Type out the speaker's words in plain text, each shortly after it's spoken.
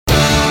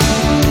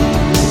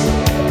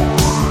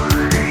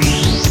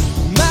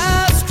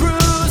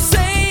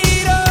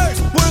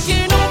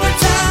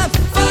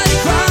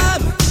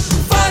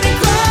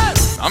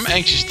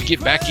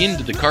get back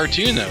into the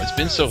cartoon, though. It's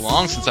been so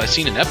long since I've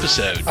seen an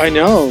episode. I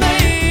know.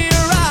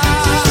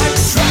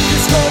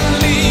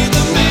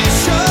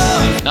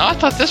 Now, I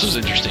thought this was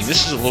interesting.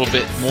 This is a little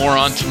bit more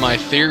onto my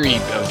theory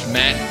of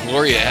Matt and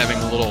Gloria having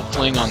a little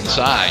fling on the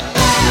side.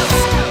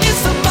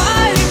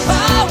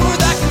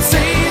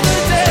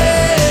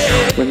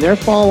 When they're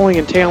following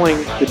and tailing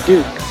the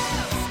Duke,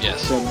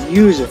 yes, the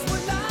music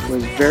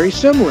was very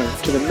similar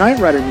to the Knight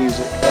Rider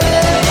music.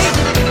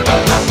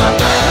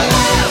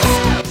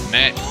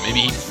 Matt, maybe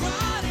he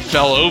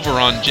fell over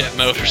on jet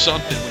mode or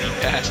something when he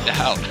passed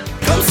out.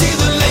 Come see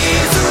the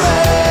laser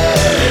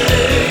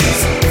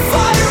rays,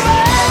 fire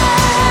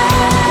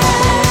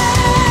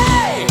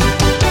away.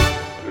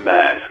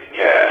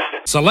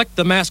 MASKast. Select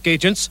the mask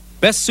agents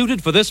best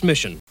suited for this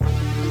mission.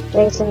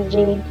 Jason G,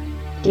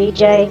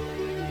 DJ,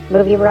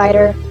 movie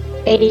writer,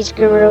 80s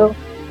guru,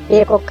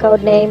 vehicle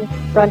codename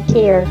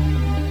Frontier.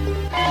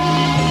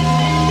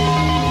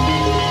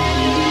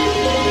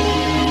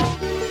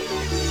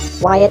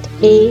 Wyatt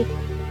B,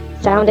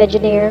 sound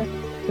engineer,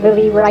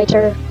 movie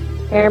writer,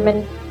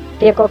 airman,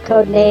 vehicle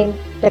codename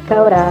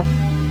Dakota.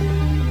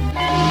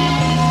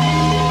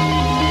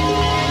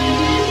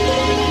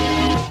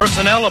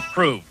 Personnel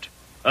approved.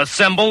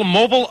 Assemble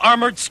Mobile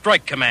Armored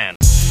Strike Command.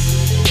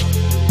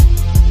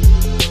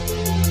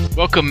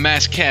 Welcome,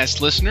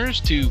 MASKast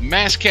listeners, to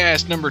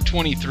MASKast number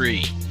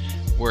 23,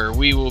 where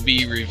we will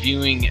be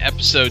reviewing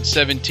episode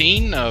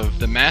 17 of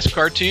the M.A.S.K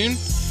cartoon,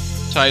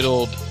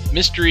 titled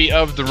Mystery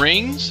of the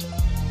Rings.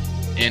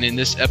 And in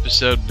this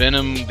episode,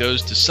 Venom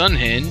goes to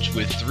Sunhenge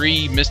with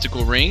 3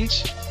 mystical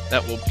rings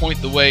that will point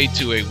the way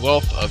to a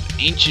wealth of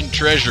ancient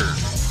treasure.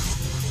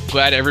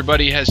 Glad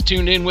everybody has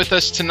tuned in with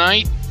us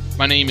tonight.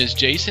 My name is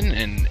Jason,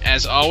 and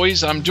as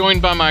always, I'm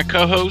joined by my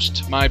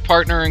co-host, my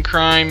partner in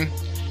crime,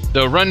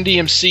 the Run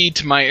DMC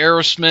to my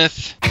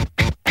Aerosmith.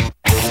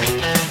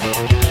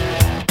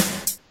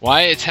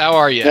 Wyatt, how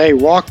are you? Hey,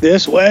 walk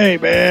this way,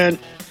 man.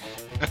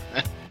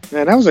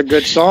 Man, that was a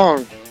good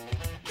song.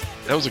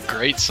 That was a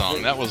great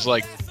song. That was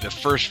like the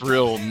first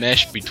real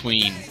mesh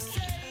between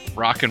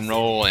rock and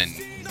roll and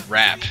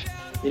rap.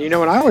 And you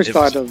know, and I always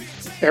thought of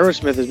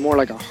Aerosmith as more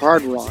like a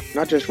hard rock,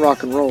 not just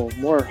rock and roll,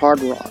 more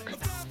hard rock.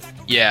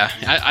 Yeah,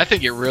 I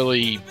think it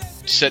really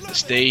set the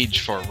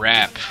stage for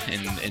rap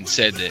and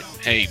said that,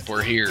 hey,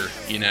 we're here,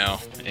 you know,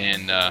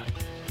 and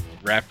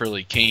rap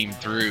really came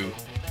through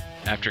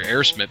after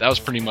Aerosmith. That was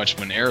pretty much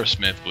when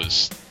Aerosmith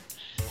was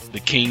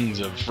the kings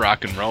of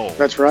rock and roll.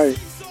 That's right.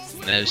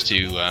 And those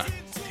two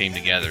came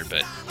together,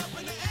 but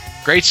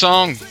great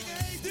song.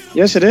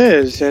 Yes, it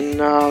is.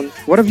 And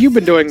what have you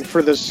been doing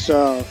for this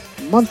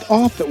month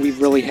off that we've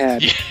really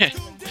had? Yeah,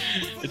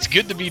 it's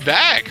good to be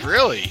back,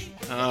 really.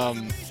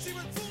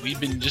 We've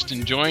been just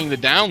enjoying the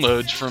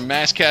downloads from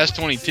MASKast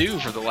 22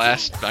 for the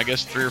last, I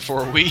guess, 3 or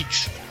 4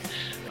 weeks.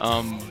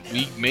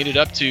 We made it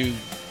up to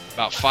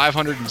about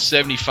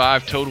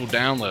 575 total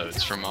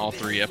downloads from all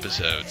 3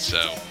 episodes.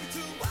 So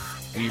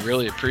we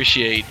really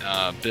appreciate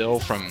Bill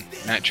from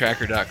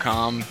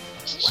MattTracker.com,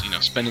 you know,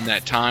 spending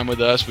that time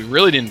with us. We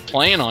really didn't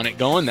plan on it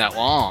going that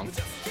long,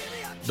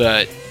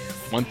 but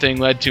one thing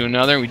led to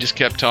another. We just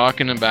kept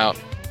talking about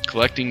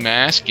collecting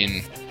M.A.S.K,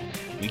 and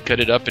we cut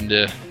it up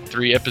into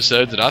 3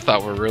 episodes that I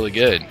thought were really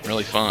good,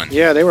 really fun.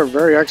 Yeah, they were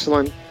very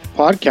excellent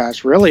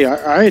podcasts. Really,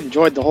 I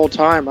enjoyed the whole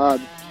time. I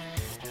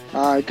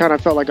kind of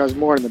felt like I was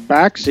more in the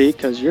back seat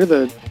because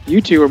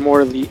you two are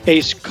more of the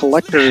ace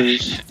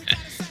collectors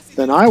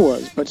than I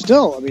was. But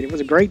still, I mean, it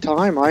was a great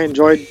time. I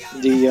enjoyed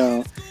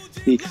the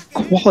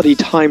quality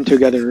time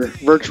together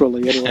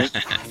virtually, anyway.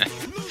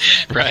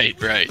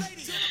 Right.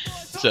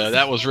 So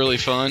that was really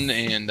fun,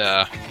 and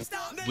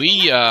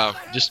we,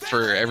 just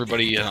for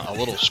everybody, a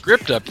little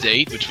script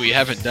update, which we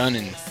haven't done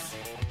in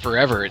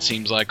forever, it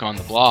seems like, on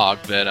the blog,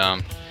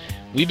 but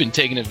we've been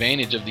taking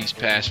advantage of these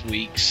past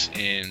weeks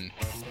and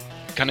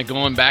kind of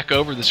going back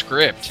over the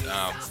script.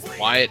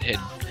 Wyatt had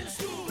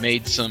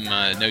made some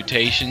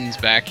notations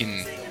back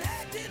in,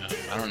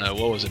 I don't know,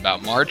 what was it,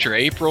 about March or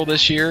April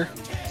this year?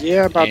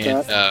 Yeah, about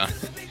that.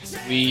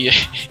 We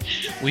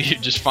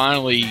just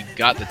finally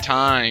got the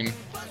time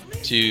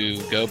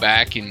to go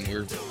back, and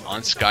we're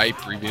on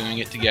Skype reviewing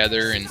it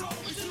together and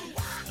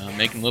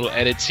making little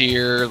edits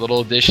here, little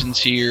additions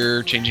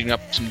here, changing up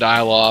some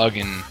dialogue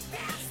and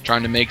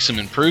trying to make some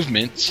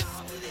improvements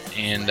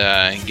and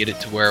get it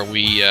to where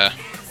we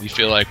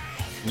feel like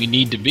we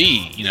need to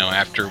be, you know,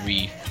 after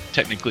we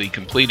technically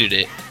completed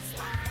it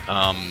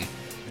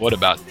what,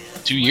 about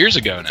 2 years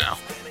ago now.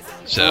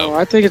 So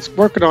I think it's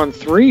working on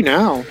 3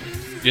 now.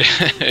 Yeah,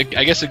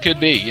 I guess it could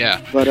be, yeah.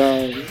 But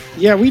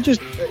yeah, we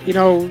just, you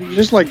know,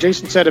 just like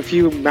Jason said a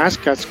few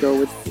MASKasts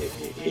ago,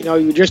 you know,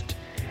 you just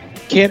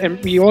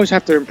can't, you always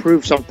have to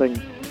improve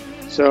something.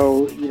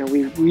 So, you know,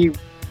 we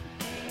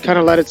kind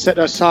of let it set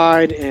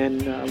aside,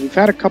 and we've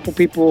had a couple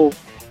people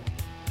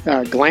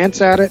glance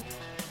at it,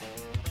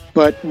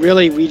 but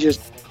really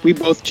we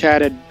both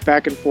chatted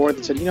back and forth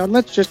and said, you know,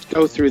 let's just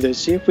go through this,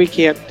 see if we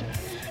can't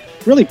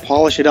really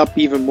polish it up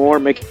even more,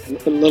 make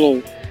it a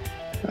little,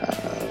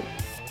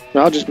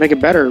 well, just make it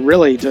better,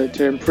 really,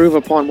 to improve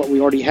upon what we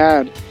already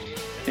had.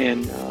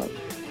 And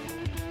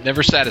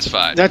Never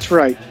satisfied. that's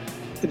right.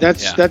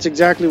 That's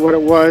exactly what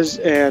it was.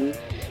 And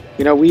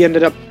we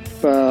ended up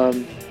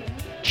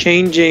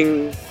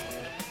changing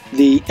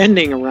the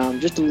ending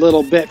around just a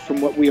little bit from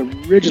what we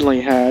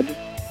originally had,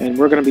 and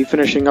we're going to be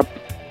finishing up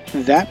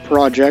that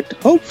project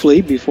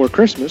hopefully before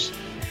Christmas.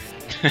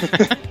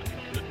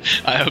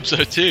 I hope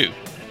so too.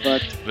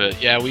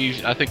 But yeah,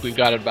 I think we've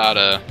got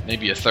about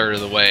maybe a third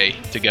of the way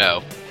to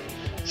go.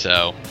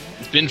 So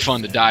it's been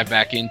fun to dive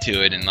back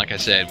into it, and like I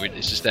said,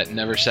 it's just that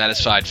never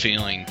satisfied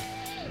feeling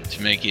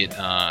to make it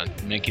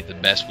the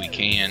best we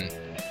can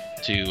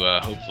to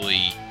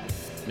hopefully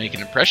make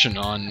an impression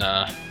on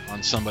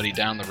somebody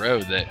down the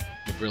road that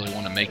would really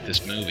want to make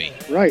this movie.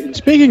 Right. And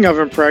speaking of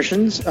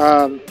impressions,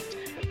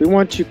 we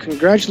want to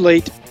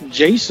congratulate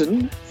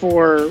Jason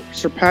for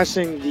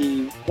surpassing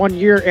the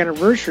 1-year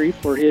anniversary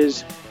for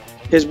his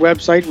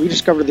website,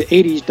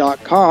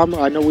 rediscoverthe80s.com.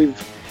 I know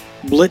we've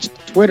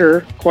blitzed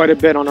Twitter quite a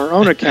bit on our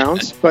own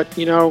accounts, but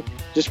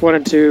just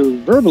wanted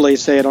to verbally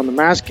say it on the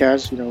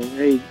MASKast.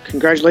 Hey,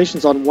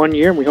 congratulations on 1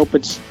 year, and we hope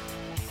it's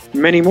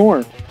many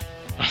more.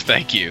 Oh,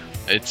 thank you.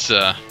 It's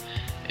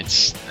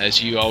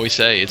as you always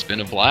say, it's been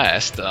a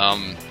blast.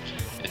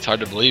 It's hard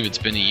to believe it's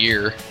been a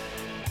year.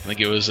 I think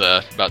it was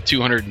about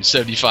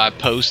 275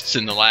 posts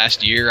in the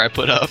last year I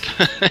put up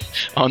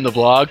on the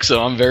blog,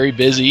 so I'm very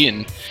busy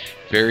and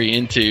very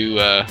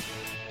into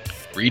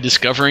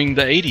rediscovering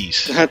the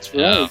 80s. That's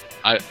right.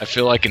 I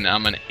feel like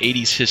I'm an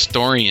 80s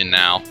historian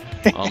now,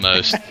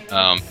 almost.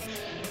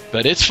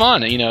 But it's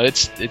fun.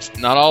 It's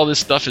not all this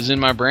stuff is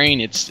in my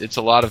brain. It's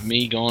a lot of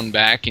me going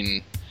back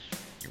and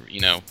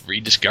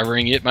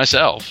rediscovering it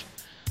myself.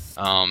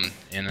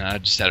 And I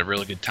just had a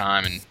really good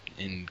time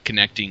in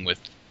connecting with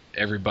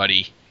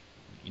everybody,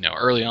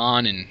 early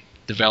on, and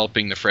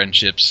developing the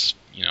friendships,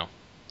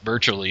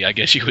 virtually, I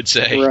guess you would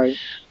say,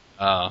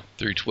 right.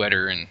 Through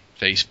Twitter and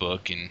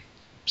Facebook and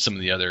some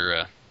of the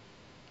other,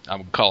 I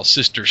would call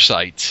sister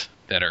sites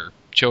that are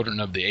children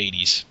of the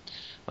 80s,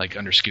 like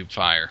Underscoop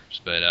Fire.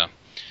 But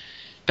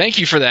thank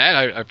you for that.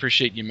 I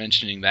appreciate you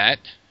mentioning that.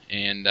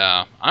 And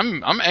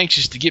I'm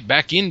anxious to get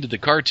back into the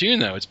cartoon,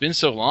 though. It's been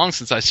so long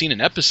since I've seen an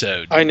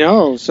episode. I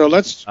know. So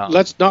let's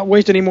not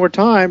waste any more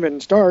time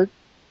and start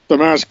the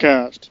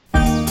MASKast.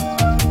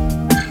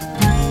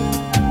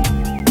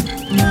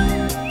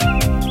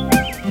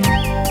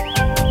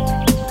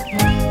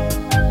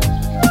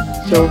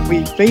 So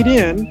we fade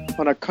in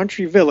on a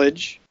country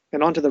village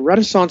and onto the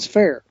Renaissance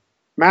Fair.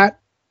 Matt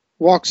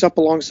walks up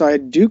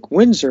alongside Duke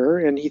Windsor,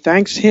 and he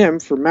thanks him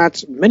for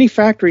Matt's many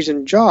factories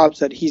and jobs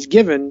that he's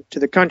given to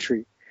the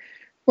country.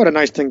 What a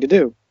nice thing to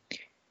do.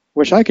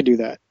 Wish I could do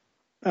that.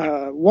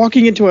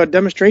 Walking into a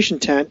demonstration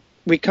tent,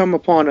 we come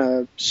upon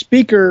a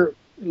speaker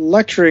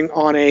lecturing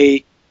on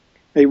a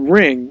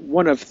ring,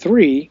 one of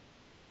 3,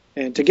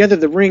 and together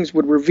the rings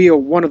would reveal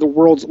one of the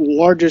world's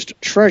largest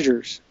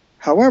treasures.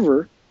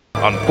 However,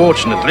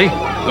 Unfortunately,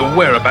 the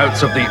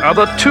whereabouts of the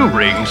other 2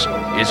 rings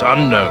is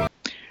unknown.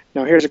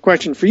 Now here's a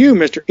question for you,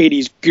 Mr.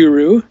 80s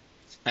Guru.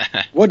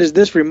 What does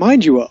this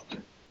remind you of?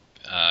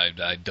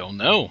 I don't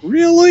know.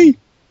 Really?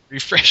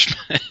 Refresh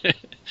me.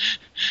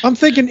 I'm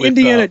thinking With,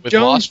 Indiana with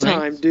Jones Lost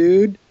time, Rings?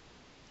 dude.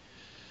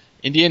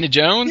 Indiana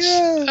Jones?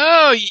 Yeah.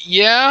 Oh,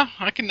 yeah.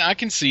 I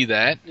can see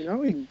that.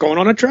 Going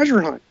on a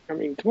treasure hunt. I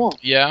mean, come on.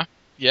 Yeah,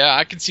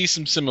 I can see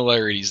some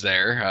similarities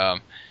there.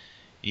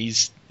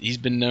 He's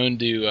been known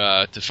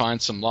to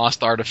find some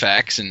lost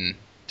artifacts and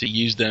to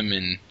use them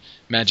in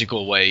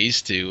magical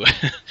ways to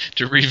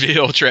to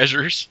reveal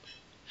treasures.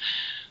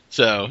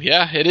 So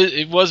yeah,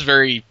 it was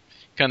very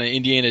kind of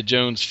Indiana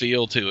Jones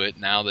feel to it.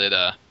 Now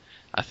that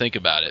I think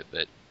about it,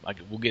 but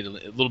we'll get a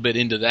little bit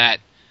into that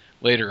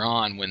later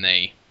on when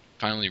they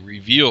finally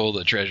reveal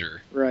the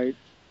treasure. Right.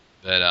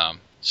 But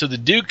so the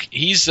Duke,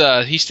 he's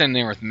standing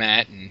there with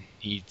Matt, and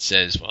he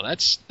says, "Well,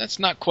 that's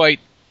not quite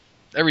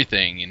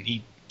everything," and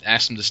he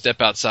asks him to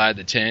step outside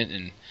the tent,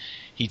 and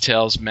he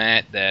tells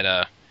Matt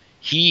that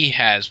he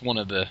has one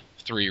of the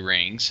 3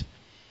 rings,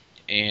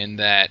 and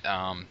that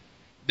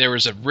there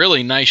was a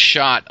really nice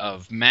shot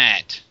of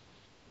Matt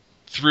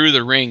through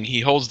the ring.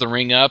 He holds the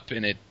ring up,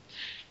 and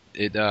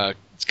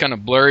it's kind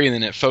of blurry, and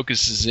then it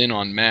focuses in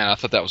on Matt. I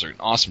thought that was an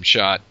awesome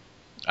shot.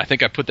 I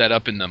think I put that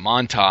up in the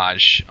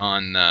montage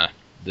on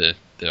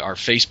our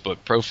Facebook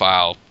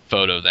profile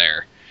photo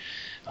there.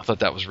 I thought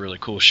that was a really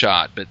cool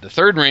shot. But the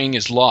 3rd ring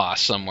is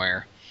lost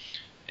somewhere,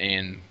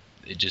 and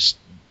it just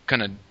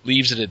kind of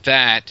leaves it at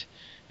that.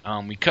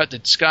 We cut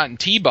to Scott and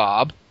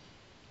T-Bob,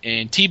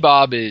 and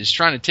T-Bob is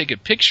trying to take a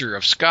picture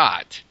of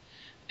Scott.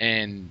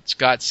 And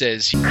Scott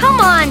says, Come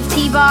on,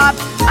 T-Bob.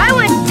 I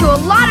went to a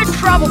lot of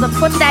trouble to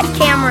put that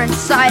camera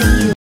inside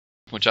of you.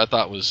 Which I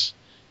thought was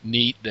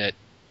neat that,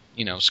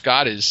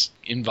 Scott is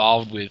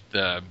involved with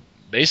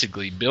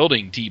basically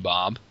building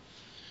T-Bob.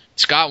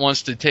 Scott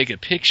wants to take a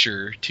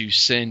picture to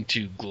send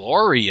to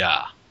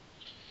Gloria.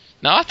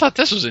 Now, I thought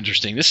this was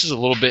interesting. This is a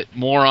little bit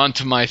more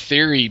onto my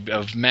theory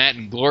of Matt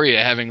and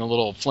Gloria having a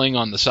little fling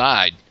on the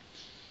side.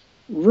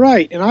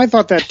 Right, and I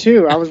thought that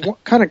too. I was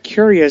kind of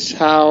curious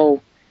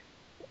how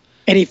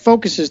And he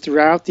focuses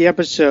throughout the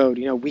episode,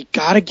 we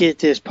got to get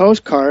this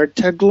postcard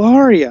to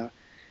Gloria.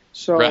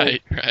 So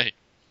Right.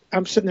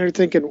 I'm sitting there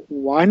thinking,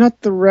 why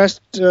not the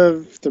rest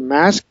of the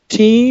M.A.S.K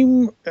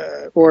team?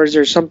 Or is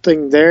there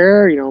something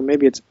there?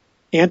 Maybe it's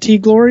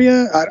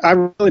anti-Gloria? I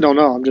really don't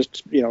know. I'm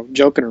just,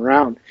 joking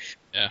around.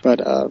 Yeah.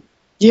 But,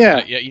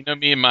 yeah. Yeah,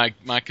 me and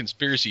my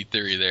conspiracy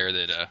theory there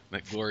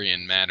that Gloria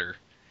and Matt are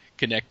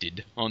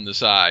connected on the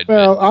side.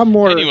 Well, but I'm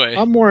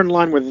anyway. more in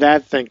line with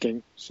that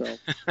thinking. So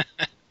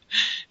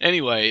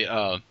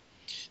Anyway,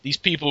 these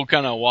people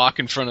kind of walk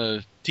in front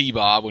of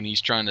T-Bob when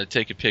he's trying to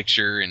take a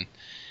picture, and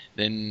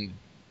then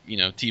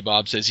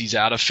T-Bob says he's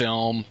out of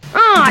film.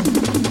 Aw,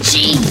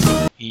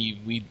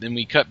 jeez. Then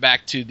we cut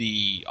back to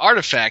the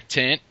artifact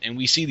tent, and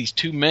we see these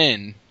two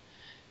men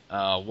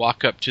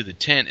walk up to the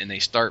tent, and they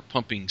start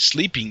pumping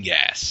sleeping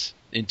gas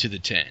into the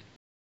tent.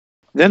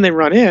 then they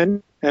run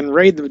in and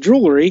raid the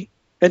jewelry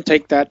and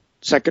take that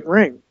second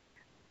ring.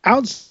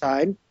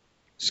 Outside,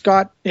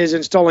 Scott is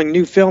installing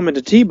new film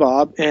into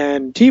T-Bob,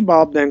 and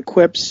T-Bob then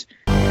quips,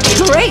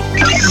 Great!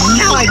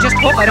 Now I just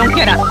hope I don't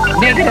get a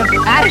negative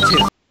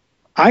attitude.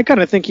 I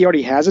kind of think he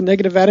already has a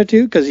negative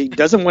attitude because he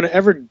doesn't want to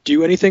ever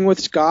do anything with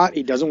Scott.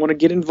 He doesn't want to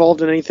get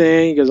involved in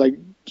anything because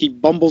he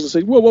bumbles and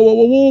says,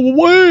 whoa,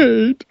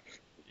 wait.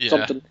 Yeah,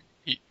 Something.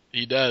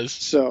 he does.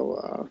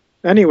 So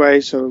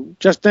anyway,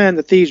 just then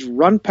the thieves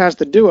run past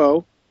the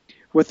duo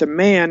with a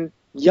man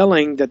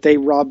yelling that they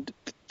robbed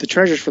the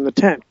treasures from the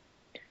tent.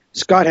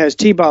 Scott has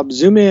T-Bob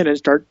zoom in and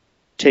start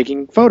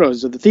taking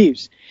photos of the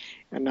thieves.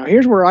 And now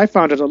here's where I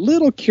found it a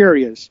little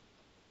curious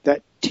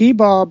that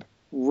T-Bob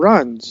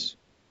runs.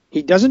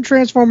 He doesn't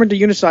transform into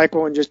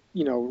unicycle and just,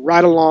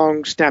 ride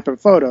along snapping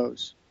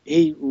photos.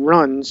 He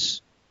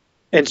runs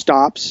and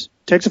stops,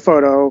 takes a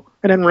photo,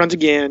 and then runs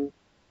again,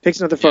 takes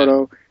another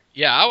photo.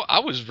 Yeah, I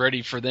was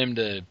ready for them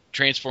to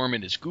transform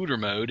into scooter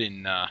mode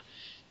and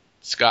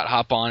Scott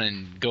hop on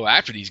and go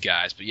after these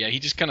guys. But yeah, he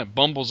just kind of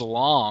bumbles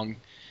along,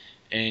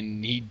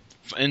 and he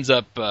ends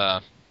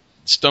up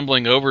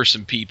stumbling over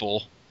some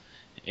people,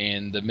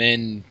 and the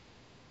men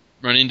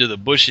run into the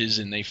bushes,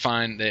 and they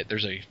find that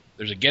there's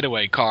a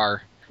getaway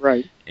car,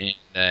 Right.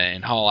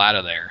 and haul out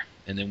of there.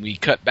 And then we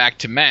cut back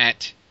to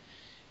Matt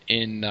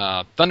in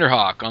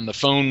Thunderhawk on the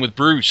phone with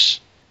Bruce.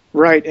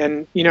 Right,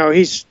 and,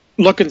 he's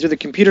looking through the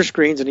computer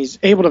screens, and he's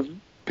able to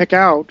pick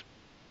out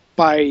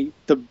by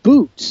the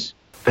boots.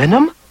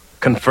 Venom?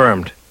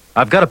 Confirmed.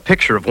 I've got a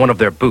picture of one of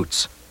their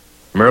boots.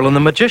 Merlin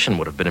the Magician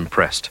would have been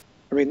impressed.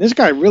 I mean, this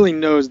guy really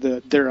knows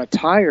their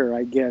attire,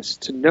 I guess,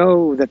 to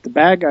know that the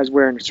bad guy's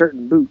wearing a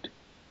certain boot.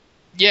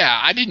 Yeah,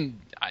 I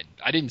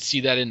didn't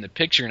see that in the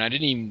picture, and I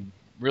didn't even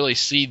really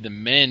see the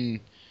men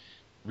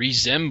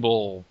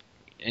resemble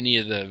any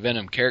of the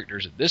Venom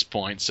characters at this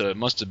point, so it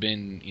must have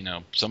been,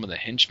 some of the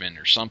henchmen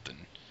or something.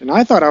 And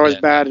I thought I was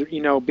bad,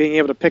 being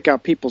able to pick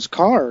out people's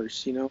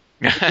cars,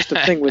 It's just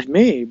a thing with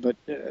me, but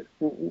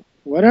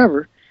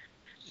whatever.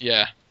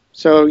 Yeah.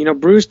 So,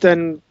 Bruce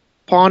then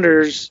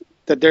ponders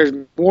that there's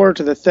more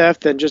to the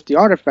theft than just the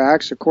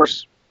artifacts. Of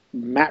course,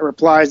 Matt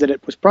replies that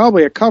it was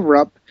probably a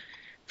cover-up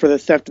for the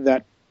theft of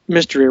that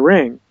mystery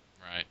ring.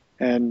 Right.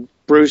 And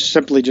Bruce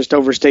simply just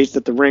overstates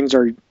that the rings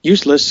are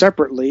useless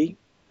separately.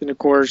 And, of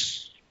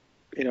course,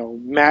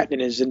 Matt in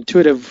his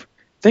intuitive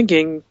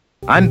thinking,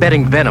 I'm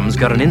betting Venom's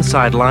got an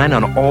inside line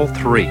on all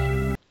three.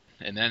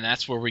 And then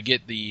that's where we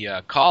get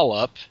the call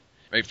up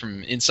right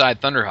from inside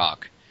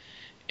Thunderhawk.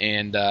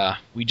 And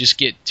we just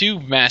get two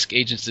M.A.S.K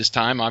agents this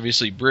time.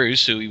 Obviously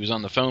Bruce, who he was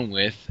on the phone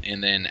with,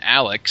 and then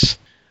Alex.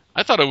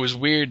 I thought it was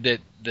weird that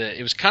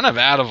it was kind of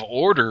out of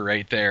order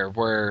right there,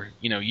 where,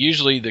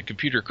 usually the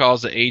computer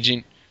calls the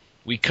agent.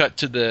 We cut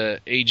to the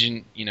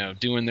agent,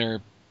 doing their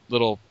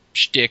little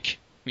shtick,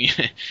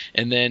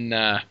 and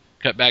then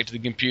cut back to the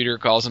computer,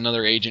 calls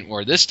another agent,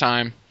 where this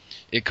time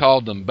it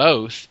called them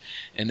both.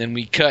 And then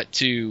we cut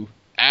to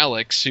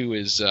Alex, who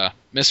is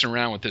messing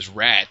around with this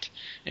rat,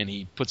 and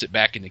he puts it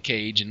back in the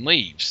cage and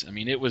leaves. I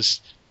mean, it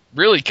was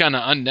really kind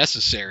of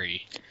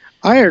unnecessary.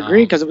 I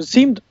agree, because it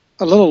seemed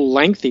a little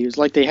lengthy. It was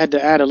like they had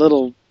to add a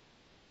little,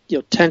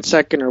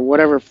 10-second or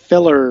whatever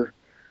filler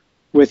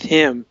with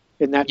him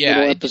in that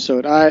little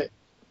episode.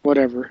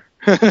 Whatever.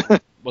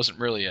 Wasn't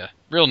really a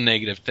real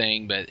negative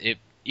thing, but it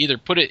either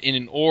put it in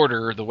an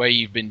order the way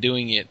you've been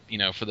doing it,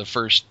 for the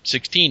first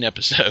 16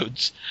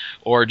 episodes,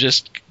 or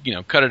just,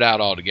 cut it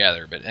out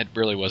altogether. But it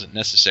really wasn't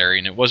necessary,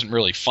 and it wasn't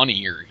really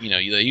funny. Or,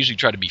 they usually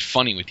try to be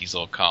funny with these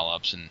little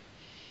call-ups, and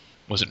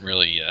wasn't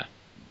really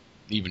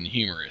even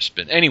humorous.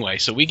 But anyway,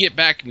 so we get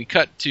back and we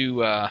cut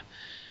to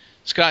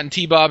Scott and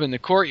T-Bob in the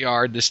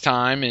courtyard this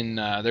time,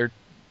 and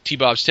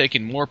T-Bob's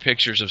taking more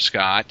pictures of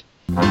Scott.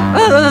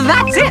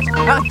 That's it!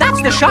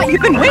 That's the shot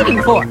you've been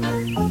waiting for!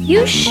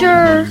 You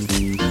sure?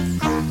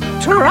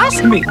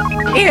 Trust me,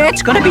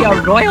 it's gonna be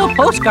a royal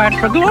postcard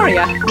for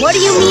Gloria. What do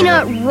you mean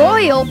a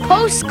royal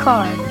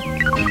postcard?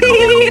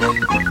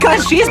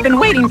 Because she's been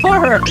waiting for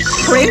her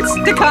prince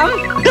to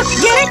come. Get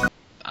it?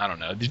 I don't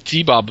know.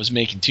 T-Bob was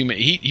making too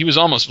many. He was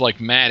almost like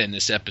Matt in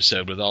this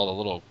episode with all the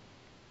little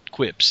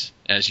quips,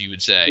 as you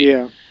would say.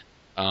 Yeah.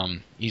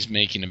 He's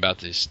making about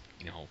this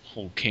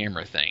whole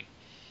camera thing.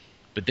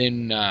 But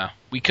then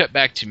we cut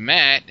back to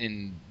Matt,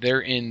 and they're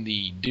in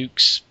the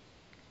Duke's,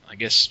 I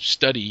guess,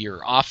 study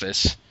or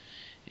office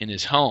in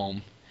his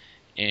home,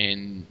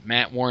 and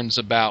Matt warns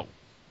about,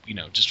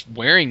 just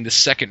wearing the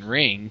second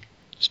ring,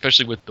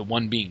 especially with the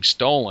one being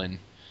stolen.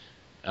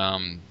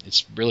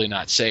 It's really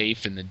not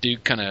safe, and the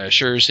Duke kind of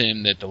assures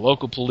him that the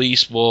local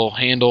police will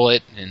handle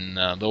it, and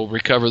they'll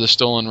recover the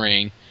stolen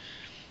ring.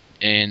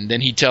 And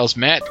then he tells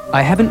Matt,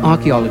 I have an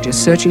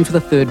archaeologist searching for the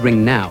third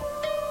ring now.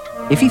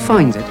 If he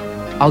finds it,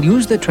 I'll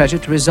use the treasure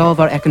to resolve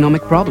our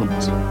economic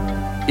problems.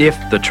 If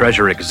the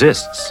treasure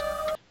exists.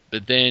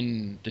 But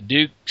then the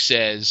Duke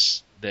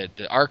says that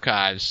the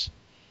archives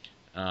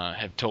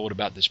have told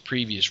about this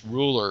previous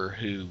ruler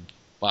who,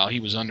 while he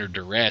was under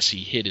duress, he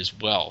hid his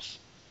wealth.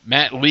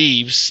 Matt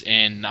leaves,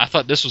 and I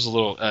thought this was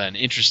an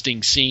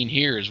interesting scene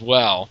here as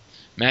well.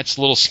 Matt's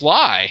a little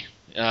sly.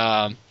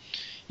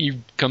 He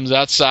comes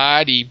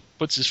outside, he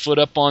puts his foot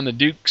up on the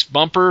Duke's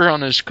bumper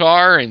on his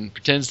car and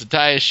pretends to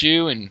tie his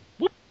shoe, and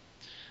whoop,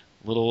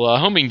 little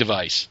homing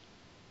device.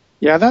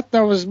 Yeah, that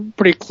was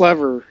pretty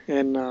clever,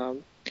 and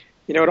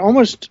it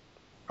almost.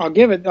 I'll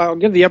give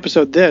the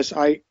episode this.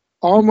 I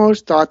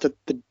almost thought that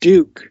the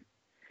Duke,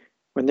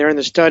 when they're in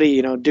the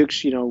study,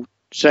 Duke's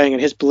saying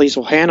that his police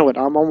will handle it.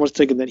 I'm almost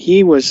thinking that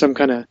he was some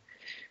kind of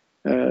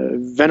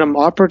Venom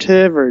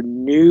operative or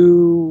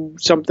knew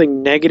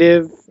something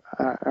negative.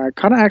 I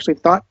kind of actually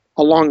thought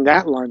along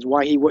that lines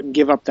why he wouldn't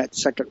give up that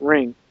second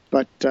ring,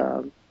 but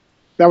that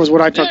was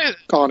what I took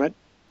on it.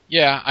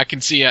 Yeah, I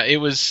can see it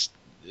was.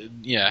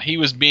 Yeah, he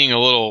was being a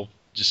little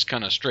just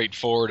kind of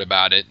straightforward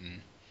about it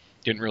and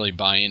didn't really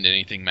buy into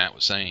anything Matt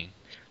was saying.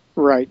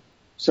 Right.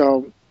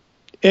 So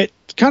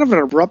it's kind of an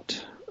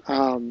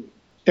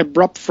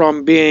abrupt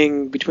from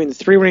being between the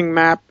three-ring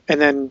map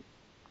and then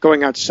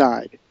going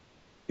outside.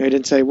 He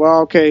didn't say,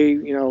 well, okay,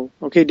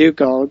 okay,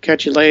 Duke, I'll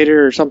catch you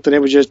later or something.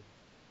 It was just,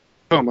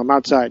 boom, I'm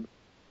outside,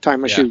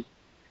 tying my shoe.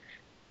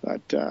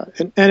 But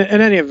in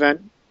any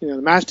event,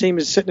 the MASK team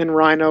is sitting in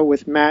Rhino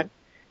with Matt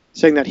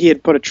saying that he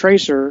had put a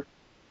tracer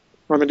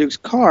on the Duke's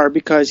car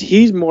because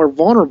he's more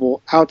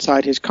vulnerable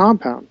outside his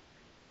compound.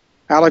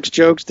 Alex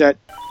jokes that,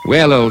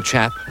 well, old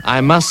chap,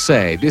 I must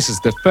say, this is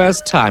the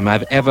first time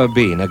I've ever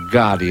been a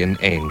guardian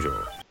angel.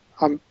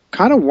 I'm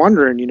kind of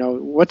wondering,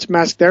 what's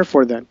MASK there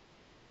for then?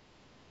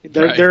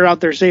 They're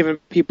out there saving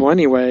people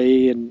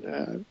anyway.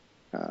 And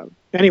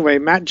anyway,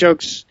 Matt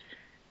jokes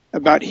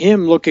about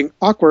him looking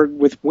awkward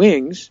with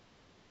wings.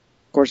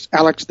 Of course,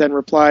 Alex then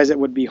replies it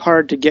would be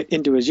hard to get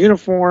into his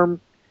uniform.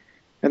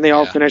 And they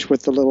all finish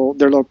with their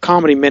little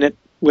comedy minute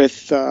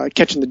with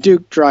catching the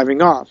Duke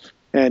driving off.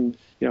 And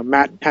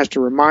Matt has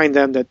to remind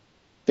them that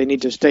they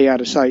need to stay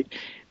out of sight.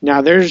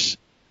 Now there's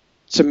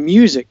some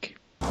music,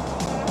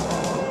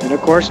 and of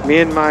course, me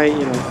and my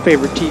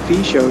favorite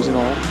TV shows and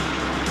all,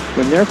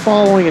 when they're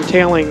following and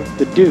tailing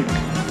the Duke,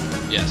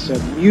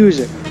 the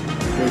music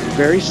was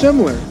very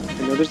similar.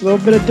 I know there's a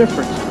little bit of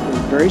difference. It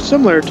was very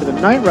similar to the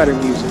Knight Rider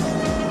music.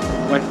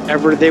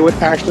 Whenever they would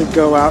actually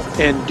go out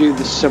and do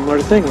the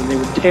similar thing, when they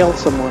would tail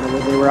someone or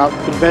when they were out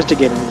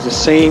investigating, it was the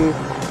same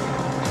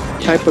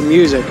type of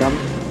music.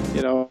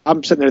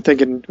 I'm sitting there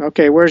thinking,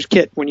 okay, where's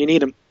Kit when you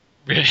need him?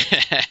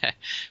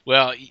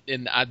 Well,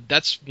 and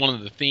that's one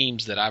of the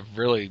themes that I've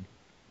really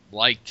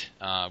liked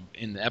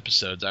in the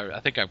episodes. I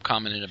think I've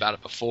commented about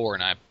it before,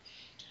 and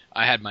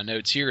I had my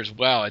notes here as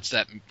well. It's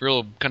that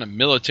real kind of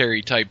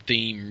military type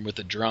theme with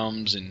the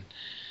drums and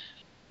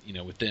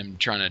with them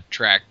trying to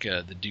track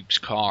the Duke's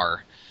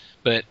car.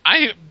 But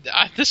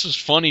this was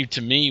funny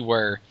to me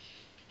where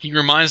he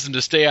reminds them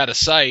to stay out of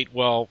sight.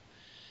 Well,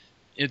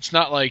 it's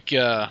not like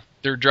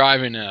they're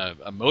driving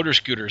a motor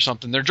scooter or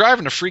something. They're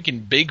driving a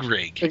freaking big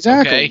rig.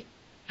 Exactly. Okay?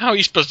 How are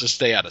you supposed to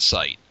stay out of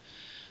sight?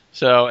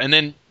 So, and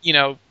then,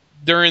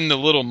 during the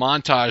little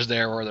montage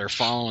there where they're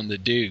following the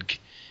Duke,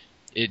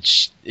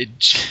 it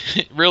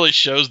really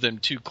shows them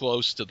too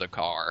close to the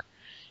car.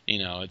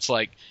 It's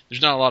like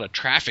there's not a lot of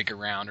traffic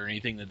around or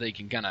anything that they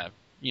can kind of,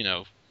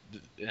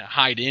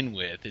 hide in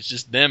with. It's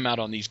just them out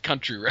on these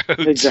country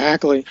roads.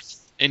 Exactly.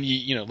 And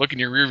you look in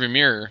your rearview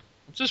mirror,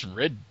 it's just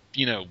red,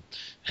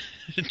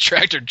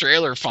 tractor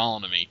trailer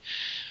following me.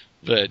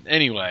 But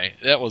anyway,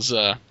 that was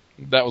a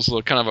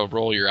kind of a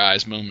roll your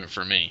eyes moment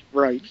for me.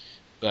 Right.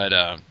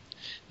 But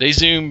they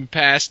zoom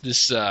past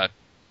this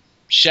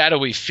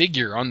shadowy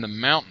figure on the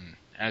mountain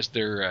as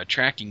they're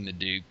tracking the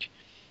Duke,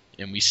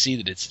 and we see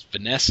that it's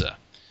Vanessa.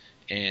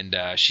 And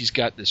she's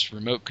got this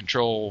remote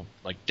control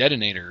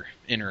detonator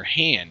in her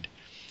hand,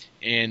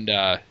 and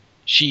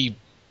she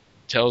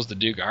tells the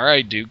Duke, "All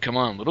right, Duke, come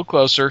on, a little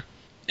closer."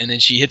 And then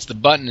she hits the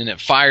button, and it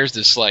fires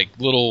this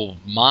little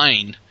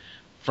mine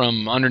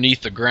from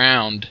underneath the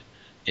ground.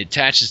 It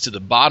attaches to the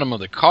bottom of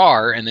the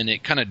car, and then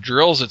it kind of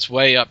drills its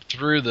way up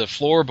through the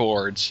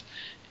floorboards,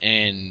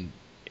 and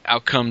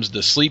out comes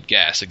the sleep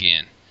gas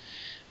again.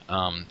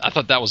 I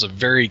thought that was a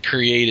very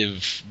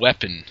creative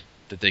weapon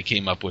that they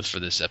came up with for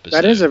this episode.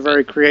 That is a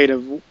very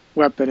creative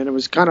weapon, and it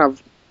was kind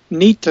of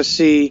neat to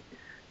see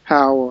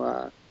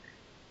how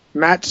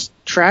Matt's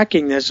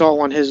tracking this all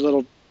on his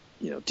little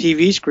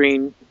TV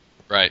screen,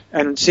 Right.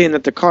 and seeing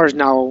that the car is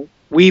now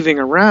weaving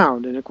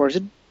around, and of course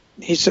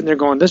he's sitting there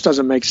going, "This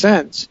doesn't make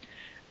sense."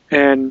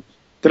 And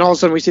then all of a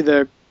sudden we see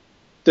the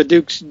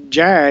Duke's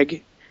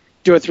Jag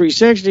do a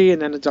 360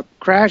 and then ends up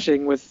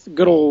crashing with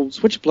good old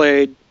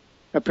Switchblade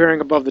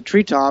appearing above the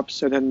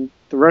treetops, and then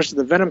the rest of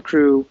the Venom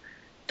crew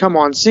come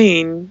on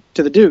scene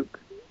to the Duke.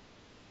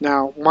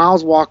 Now,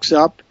 Miles walks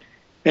up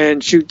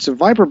and shoots a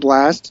Viper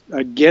Blast.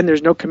 Again,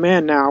 there's no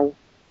command now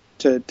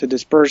to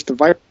disperse the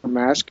Viper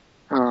mask.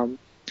 And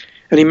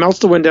he melts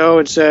the window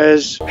and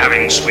says,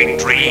 Having sweet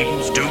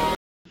dreams, Duke.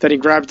 Then he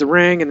grabs the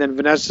ring, and then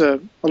Vanessa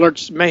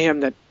alerts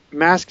Mayhem that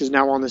M.A.S.K is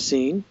now on the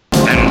scene.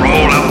 And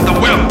roll out the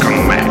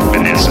welcome mat,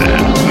 Vanessa.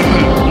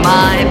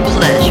 My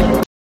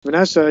pleasure.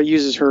 Vanessa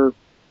uses her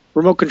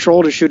remote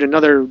control to shoot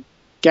another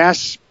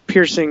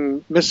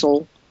gas-piercing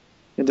missile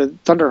into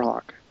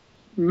Thunderhawk.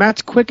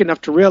 Matt's quick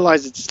enough to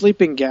realize it's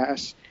sleeping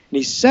gas, and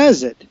he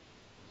says it.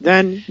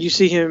 Then you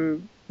see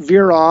him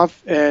veer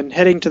off and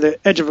heading to the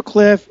edge of a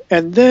cliff,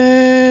 and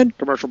then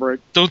commercial break.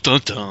 Dun,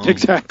 dun, dun.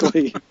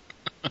 Exactly.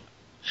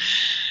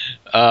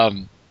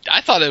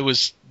 I thought it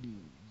was,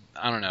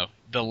 I don't know,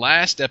 the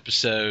last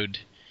episode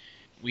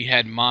we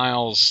had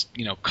Miles,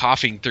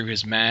 coughing through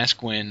his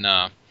mask when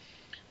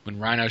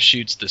Rhino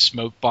shoots the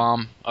smoke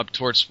bomb up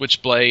towards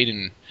Switchblade,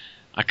 and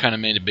I kind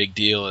of made a big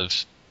deal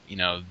of,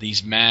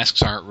 these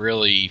masks aren't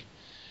really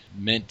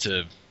meant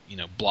to,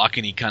 block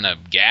any kind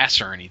of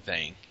gas or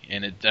anything.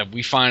 And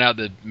we find out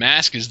that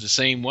M.A.S.K is the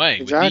same way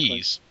with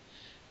these.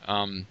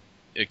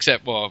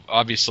 Except, well,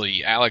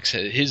 obviously Alex,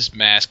 his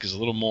mask is a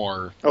little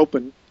more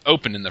open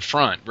in the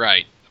front,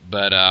 right?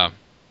 But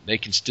they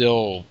can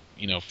still,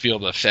 feel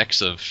the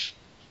effects of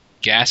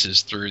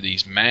gases through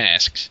these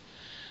masks.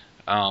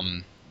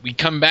 We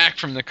come back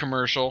from the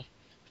commercial.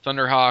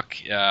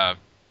 Thunderhawk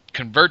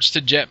converts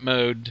to jet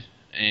mode,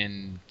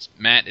 and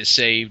Matt is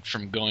saved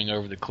from going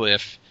over the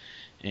cliff.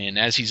 And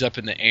as he's up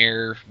in the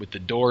air with the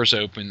doors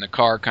open, the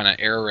car kind of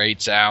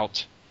aerates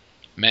out.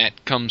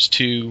 Matt comes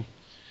to.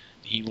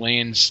 He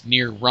lands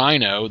near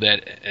Rhino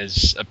that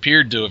has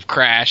appeared to have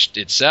crashed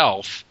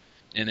itself.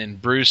 And then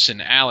Bruce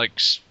and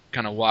Alex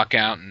kind of walk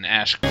out and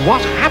ask, What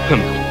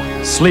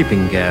happened?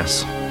 Sleeping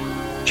gas.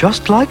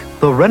 Just like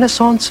the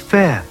Renaissance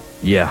Fair.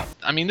 Yeah.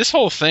 I mean, this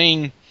whole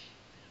thing,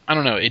 I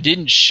don't know, it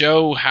didn't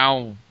show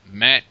how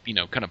Matt,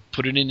 kind of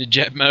put it into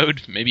jet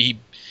mode. Maybe he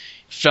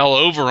fell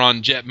over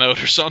on jet mode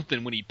or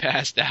something when he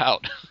passed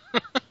out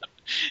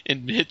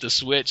and hit the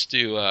switch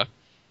to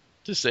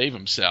save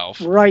himself.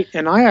 Right,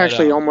 and I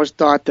actually almost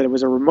thought that it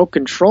was a remote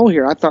control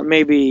here. I thought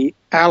maybe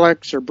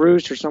Alex or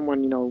Bruce or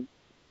someone,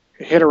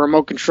 hit a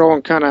remote control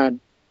and kind of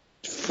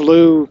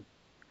flew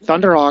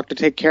Thunderhawk to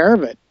take care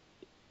of it.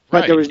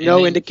 But there was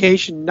no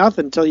indication,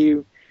 nothing, until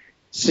you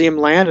see him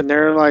land, and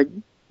they're like,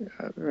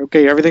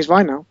 okay, everything's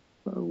fine now.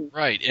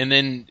 Right, and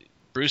then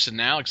Bruce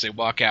and Alex, they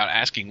walk out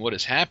asking what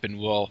has happened.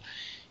 Well,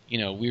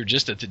 we were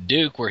just at the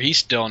Duke where he's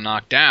still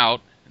knocked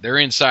out. They're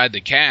inside the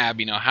cab.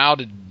 How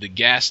did the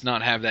gas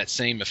not have that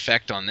same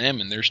effect on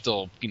them, and they're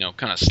still,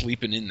 kind of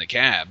sleeping in the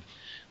cab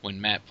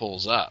when Matt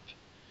pulls up?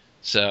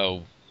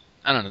 So,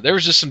 I don't know. There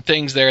was just some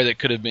things there that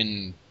could have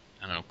been,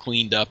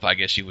 cleaned up, I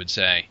guess you would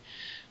say.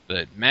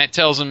 But Matt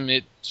tells them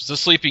it's the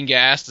sleeping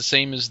gas, the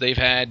same as they've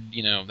had,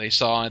 they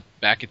saw it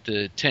back at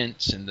the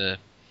tents in the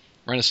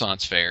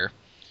Renaissance Fair.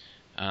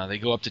 They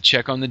go up to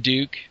check on the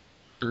Duke.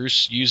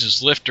 Bruce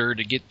uses Lifter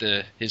to get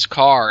his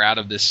car out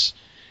of this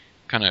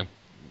kind of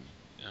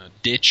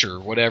ditch or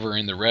whatever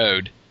in the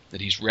road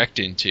that he's wrecked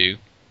into.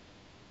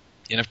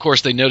 And of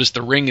course they notice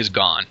the ring is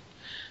gone.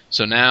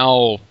 So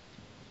now,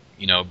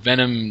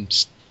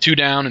 Venom's 2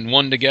 down and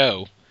 1 to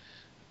go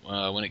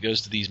when it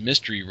goes to these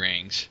mystery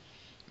rings.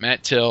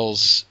 Matt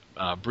tells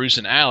Bruce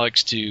and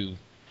Alex to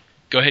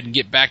go ahead and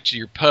get back to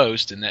your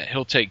post and that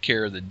he'll take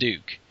care of the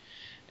Duke.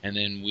 And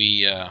then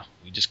we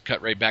just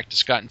cut right back to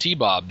Scott and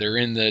T-Bob. They're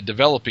in the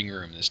developing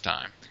room this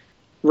time.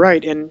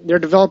 Right, and they're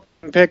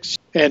developing picks,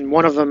 and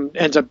one of them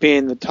ends up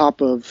being the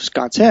top of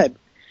Scott's head.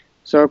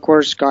 So, of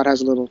course, Scott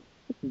has a little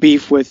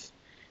beef with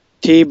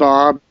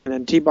T-Bob, and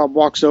then T-Bob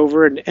walks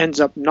over and ends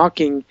up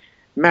knocking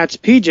Matt's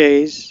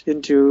PJs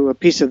into a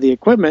piece of the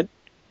equipment.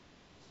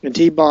 And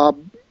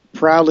T-Bob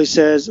proudly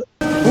says,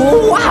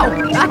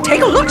 Wow!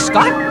 Take a look,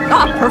 Scott!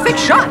 Perfect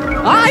shot!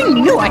 I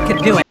knew I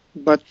could do it!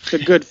 But the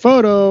good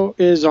photo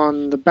is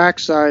on the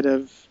backside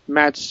of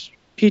Matt's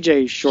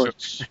PJ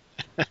shorts.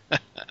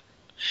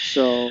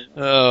 So,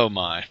 oh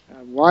my!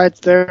 Why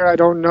it's there, I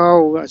don't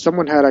know.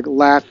 Someone had a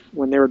laugh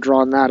when they were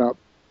drawing that up.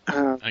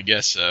 I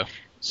guess so.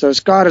 So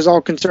Scott is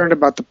all concerned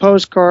about the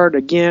postcard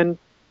again,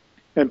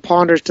 and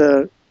ponders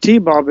to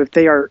T-Bob if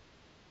they are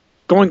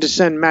going to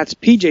send Matt's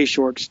PJ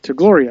shorts to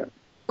Gloria.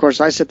 Of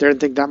course, I sit there and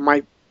think that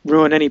might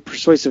ruin any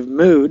persuasive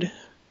mood.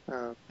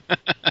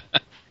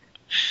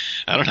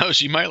 I don't know.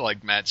 She might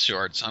like Matt's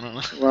shorts. I don't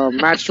know. Well,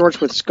 Matt's shorts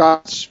with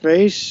Scott's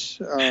face.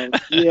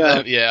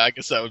 Yeah. Yeah, I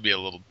guess that would be a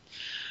little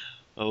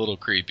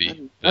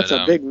creepy. That's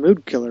a big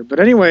mood killer. But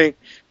anyway,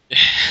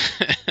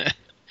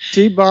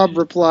 T-Bob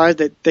replies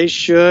that they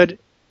should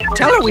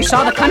tell her we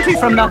saw the country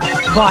from the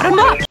bottom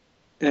up.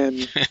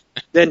 And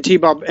then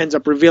T-Bob ends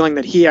up revealing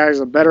that he has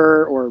a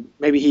better, or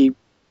maybe he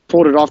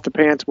pulled it off the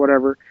pants,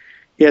 whatever.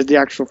 He has the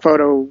actual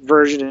photo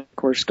version. And of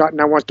course, Scott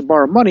now wants to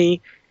borrow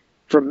money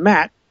from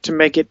Matt to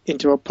make it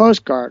into a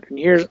postcard.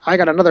 And I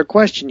got another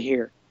question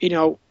here.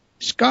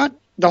 Scott,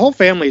 the whole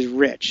family is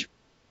rich.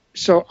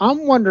 So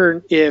I'm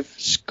wondering if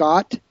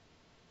Scott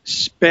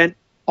spent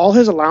all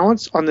his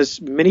allowance on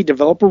this mini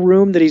developer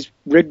room that he's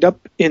rigged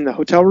up in the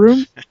hotel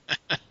room,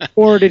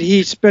 or did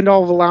he spend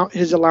all of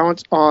his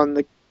allowance on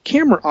the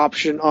camera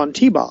option on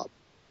T-Bob?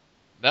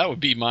 That would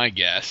be my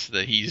guess,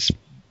 that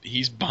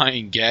he's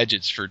buying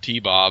gadgets for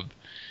T-Bob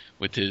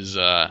with his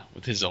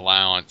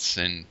allowance,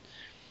 and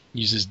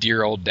uses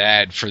dear old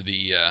dad for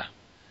the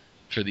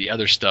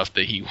other stuff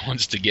that he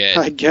wants to get.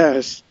 I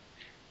guess.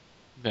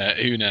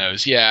 Who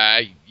knows? Yeah,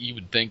 you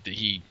would think that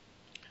he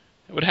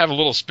would have a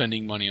little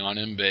spending money on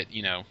him, but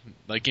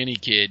like any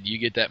kid, you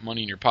get that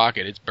money in your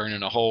pocket, it's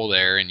burning a hole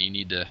there, and you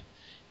need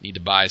to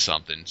buy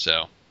something.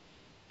 So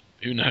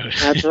who knows?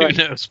 That's right.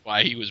 Who knows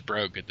why he was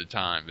broke at the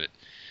time? But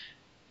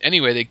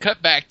anyway, they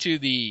cut back to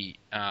the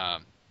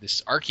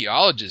this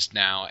archaeologist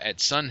now at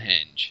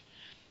Sunhenge,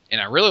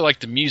 and I really like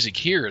the music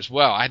here as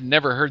well. I'd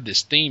never heard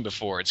this theme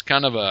before. It's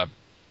kind of a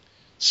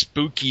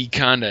spooky,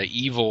 kind of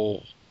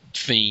evil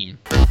theme.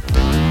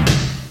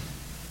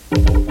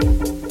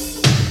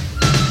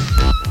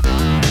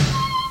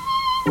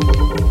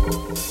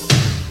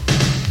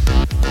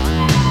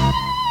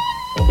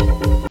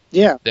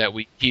 Yeah. That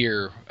we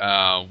hear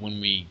when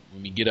we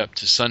get up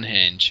to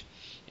Sunhenge,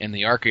 and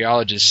the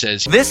archaeologist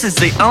says, "This is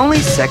the only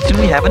section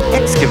we haven't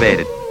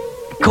excavated.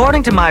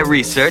 According to my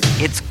research,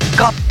 it's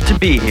got to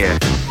be here.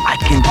 I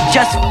can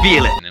just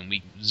feel it." And then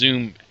we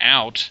zoom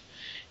out,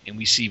 and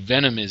we see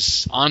Venom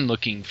is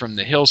onlooking from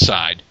the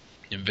hillside,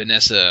 and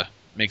Vanessa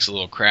makes a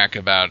little crack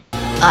about,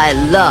 "I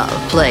love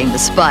playing the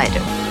spider."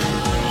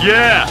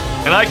 Yeah,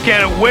 and I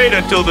can't wait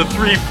until the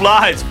 3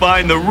 flies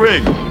find the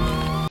ring.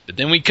 But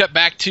then we cut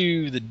back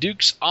to the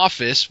Duke's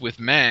office with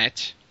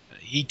Matt.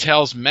 He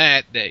tells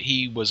Matt that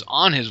he was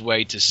on his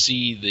way to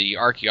see the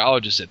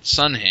archaeologist at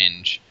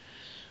Sunhenge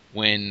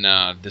when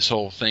this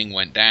whole thing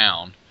went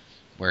down,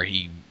 where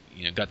he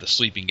got the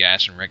sleeping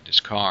gas and wrecked his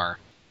car.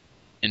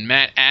 And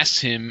Matt asks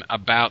him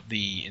about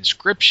the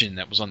inscription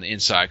that was on the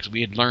inside, because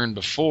we had learned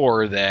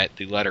before that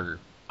the letter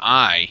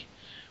I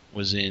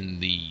was in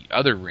the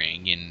other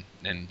ring,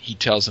 and he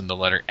tells him the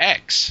letter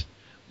X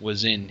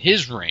was in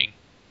his ring.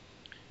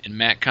 And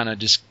Matt kind of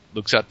just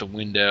looks out the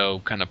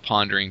window, kind of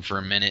pondering for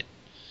a minute.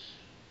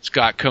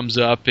 Scott comes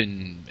up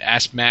and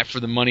asks Matt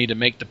for the money to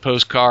make the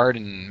postcard,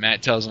 and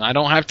Matt tells him, "I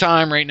don't have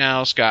time right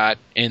now, Scott."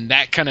 And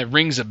that kind of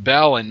rings a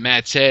bell in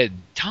Matt's head.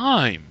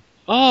 Time.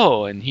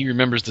 Oh, and he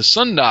remembers the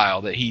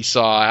sundial that he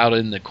saw out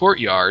in the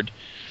courtyard,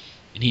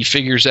 and he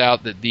figures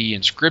out that the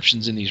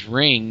inscriptions in these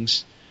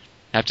rings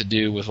have to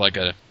do with like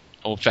a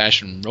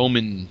old-fashioned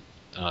Roman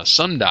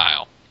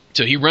sundial.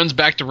 So he runs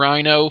back to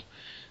Rhino.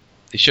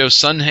 They show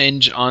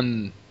Sunhenge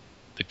on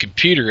the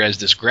computer as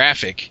this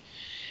graphic,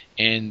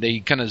 and they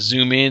kind of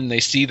zoom in.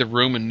 They see the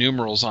Roman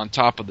numerals on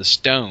top of the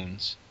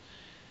stones,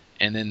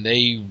 and then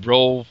they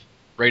roll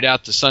right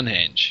out to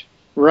Sunhenge.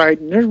 Right,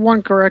 and there's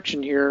one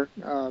correction here.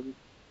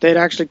 They'd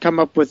actually come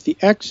up with the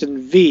X and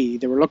V.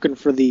 They were looking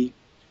for the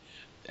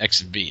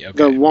X and V, okay.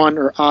 The 1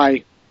 or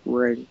I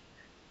ring.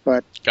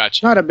 But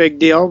gotcha. Not a big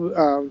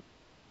deal.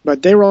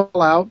 But they roll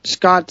out.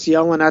 Scott's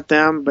yelling at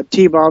them, but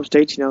T-Bob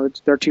states,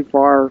 they're too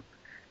far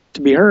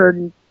to be heard.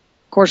 And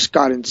of course,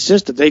 Scott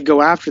insists that they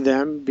go after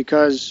them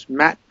because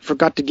Matt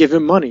forgot to give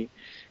him money.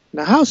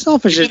 Now, how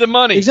selfish is the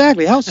money?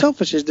 Exactly. How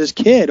selfish is this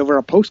kid over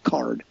a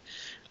postcard?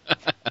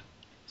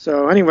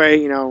 So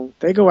anyway,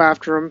 they go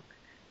after him.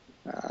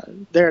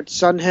 There at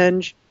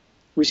Sunhenge,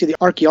 we see the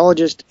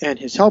archaeologist and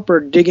his helper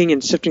digging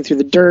and sifting through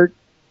the dirt.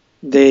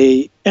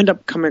 They end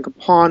up coming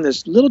upon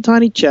this little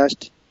tiny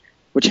chest,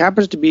 which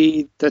happens to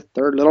be the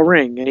third little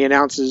ring, and he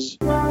announces,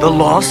 "The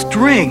lost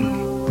ring."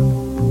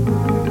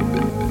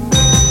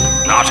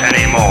 Not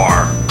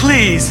anymore.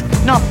 Please,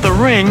 not the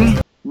ring.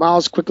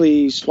 Miles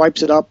quickly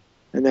swipes it up,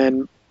 and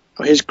then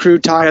his crew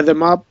tie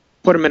them up,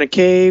 put him in a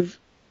cave,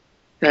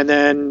 and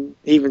then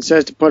he even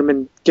says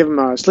to give him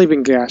a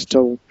sleeping gas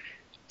till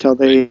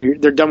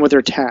they're done with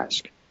their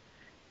task.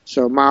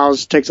 So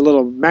Miles takes a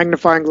little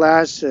magnifying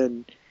glass,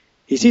 and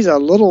he sees a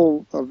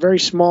very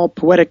small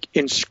poetic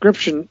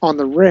inscription on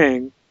the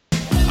ring.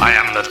 I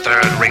am the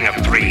third ring of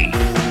 3.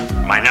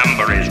 My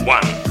number is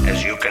 1,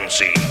 as you can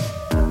see.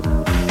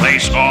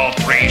 Place all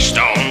 3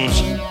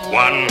 stones,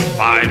 1,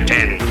 5,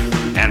 10,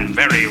 and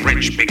very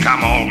rich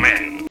become all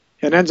men.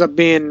 It ends up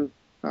being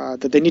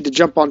that they need to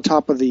jump on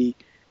top of the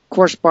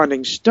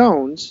corresponding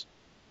stones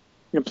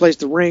and place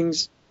the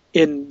rings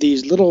in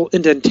these little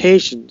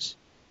indentations.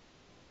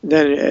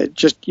 Then it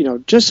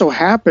just so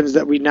happens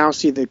that we now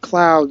see the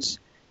clouds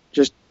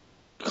just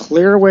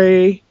clear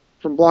away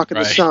from blocking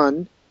the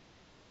sun,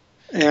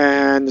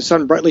 and the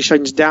sun brightly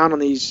shines down on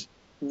these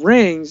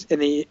rings,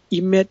 and they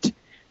emit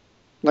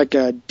like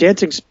a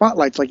dancing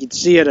spotlights, like you'd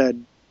see at a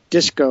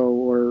disco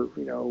or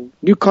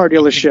new car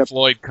dealership.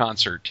 Floyd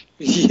concert.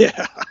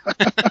 Yeah.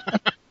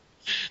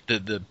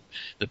 the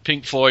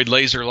Pink Floyd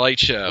laser light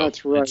show.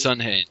 That's right. At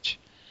Stonehenge.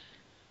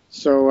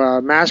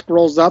 So Mask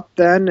rolls up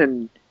then,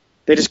 and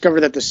they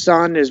discover that the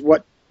sun is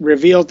what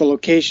reveals the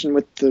location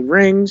with the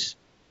rings.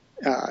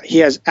 He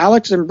has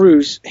Alex and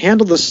Bruce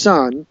handle the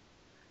sun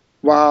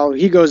while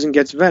he goes and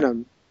gets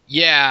Venom.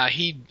 Yeah,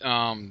 he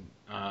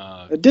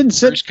It didn't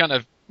sit Bruce kind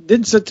of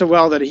didn't sit so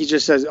well that he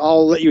just says,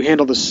 "I'll let you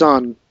handle the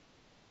sun."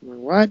 I'm like,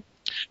 what?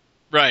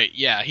 right.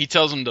 Yeah, he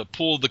tells him to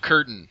pull the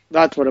curtain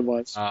That's what it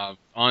was.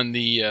 on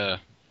the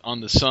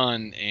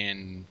sun,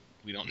 and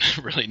we don't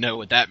really know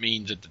what that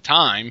means at the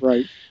time.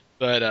 Right.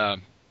 But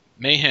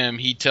Mayhem,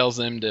 he tells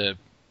them to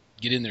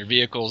get in their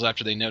vehicles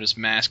after they notice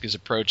Mask is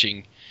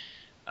approaching.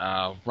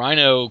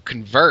 Rhino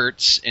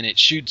converts, and it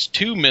shoots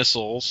 2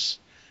 missiles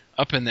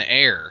up in the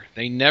air.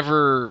 They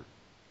never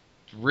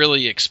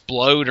really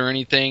explode or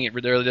anything. It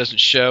really doesn't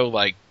show,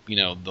 like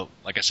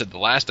I said, the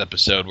last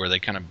episode where they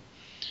kind of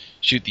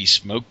shoot these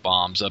smoke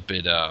bombs up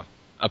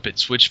at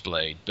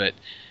Switchblade. But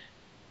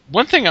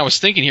one thing I was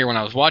thinking here when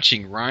I was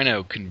watching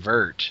Rhino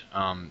convert,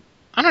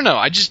 I don't know.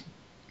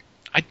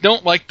 I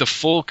don't like the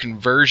full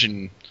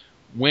conversion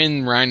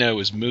when Rhino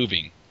is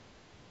moving.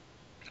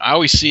 I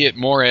always see it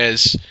more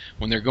as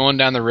when they're going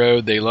down the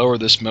road, they lower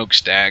the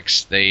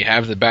smokestacks, they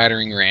have the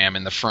battering ram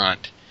in the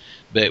front.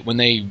 But when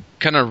they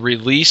kind of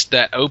release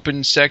that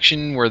open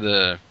section where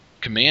the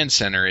command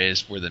center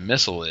is, where the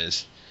missile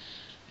is,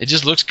 it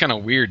just looks kind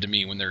of weird to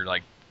me when they're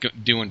like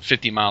doing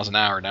 50 miles an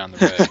hour down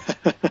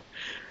the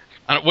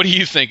road. What do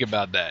you think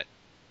about that?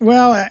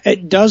 Well,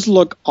 it does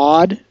look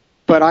odd,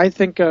 but I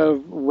think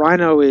of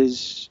Rhino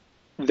is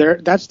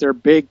that's their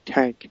big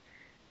tank.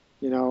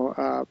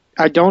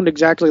 I don't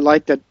exactly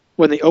like that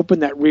when they open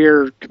that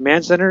rear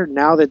command center,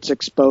 now that's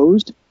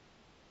exposed.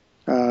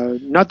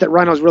 Not that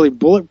Rhino's really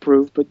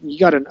bulletproof, but you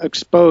got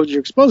you're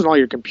exposing all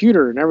your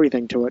computer and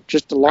everything to it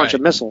just to launch a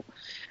missile.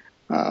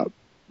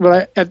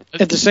 But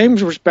at the same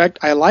respect,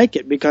 I like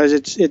it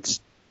because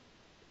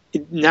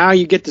now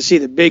you get to see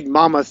the big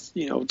mammoth,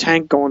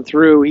 tank going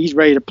through. He's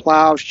ready to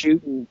plow,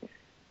 shoot, and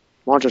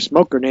launch a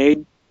smoke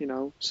grenade.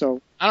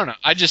 So I don't know.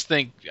 I just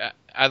think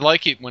I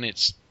like it when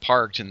it's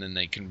parked and then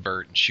they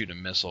convert and shoot a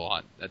missile.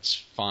 That's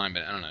fine,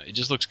 but I don't know. It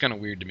just looks kind of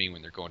weird to me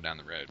when they're going down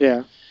the road.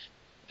 Yeah.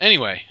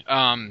 Anyway,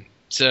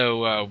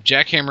 so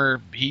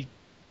Jackhammer, he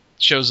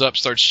shows up,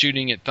 starts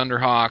shooting at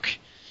Thunderhawk.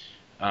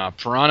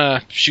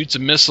 Piranha shoots a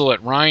missile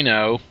at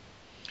Rhino,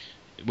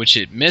 which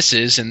it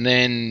misses, and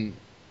then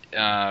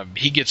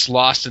he gets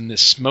lost in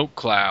this smoke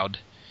cloud.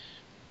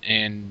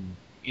 And,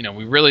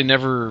 we really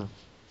never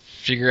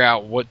figure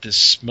out what this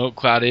smoke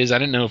cloud is. I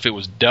didn't know if it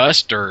was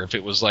dust or if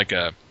it was like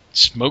a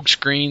smoke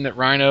screen that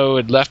Rhino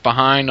had left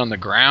behind on the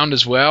ground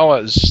as well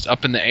as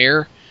up in the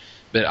air.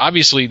 But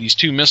obviously these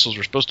 2 missiles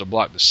were supposed to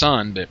block the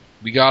sun, but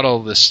we got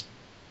all this,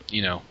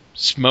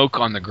 smoke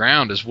on the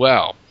ground as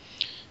well.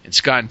 And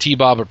Scott and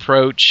T-Bob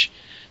approach.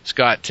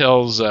 Scott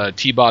tells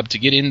T-Bob to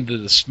get into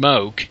the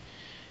smoke,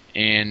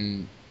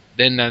 and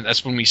then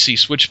that's when we see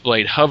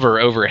Switchblade hover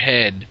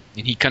overhead,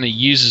 and he kind of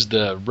uses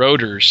the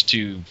rotors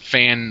to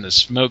fan the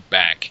smoke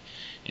back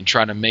and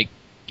try to make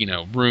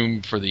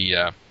room for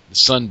the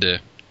sun to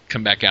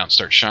come back out and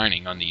start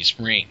shining on these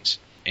rings.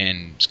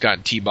 And Scott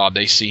and T-Bob,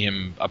 they see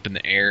him up in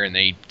the air, and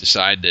they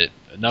decide that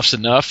enough's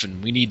enough,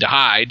 and we need to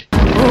hide.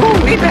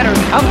 Ooh, we better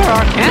cover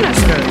our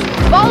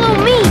canisters.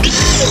 Follow me.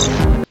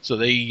 So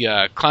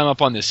they climb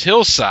up on this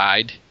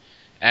hillside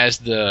as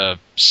the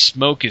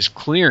smoke is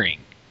clearing.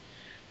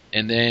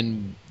 And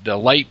then the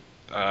light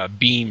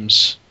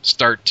beams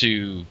start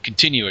to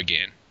continue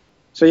again.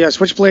 So yeah,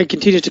 Switchblade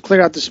continues to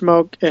clear out the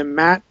smoke, and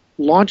Matt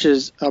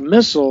launches a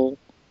missile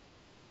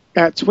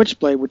at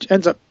Switchblade, which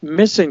ends up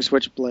missing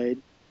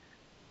Switchblade.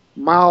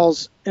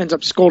 Miles ends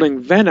up scolding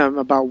Venom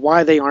about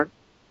why they aren't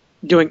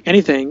doing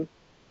anything,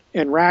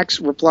 and Rax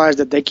replies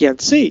that they can't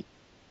see.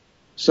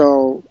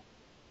 So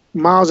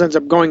Miles ends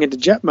up going into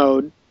jet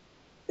mode,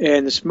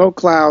 and the smoke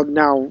cloud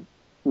now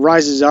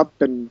rises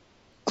up and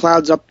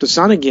clouds up the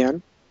sun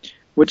again,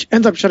 which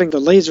ends up shutting the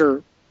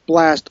laser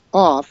blast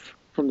off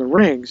from the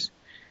rings.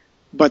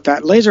 But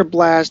that laser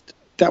blast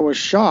that was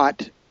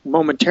shot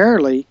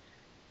momentarily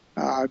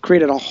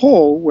created a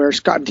hole where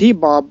Scott and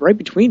T-Bob, right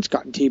between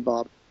Scott and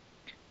T-Bob.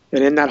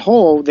 And in that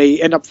hole,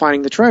 they end up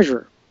finding the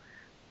treasure.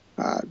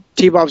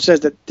 T-Bob says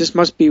that this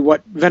must be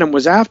what Venom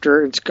was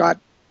after, and Scott,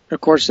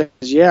 of course, says,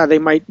 yeah, they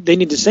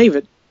need to save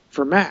it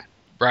for Matt.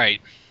 Right.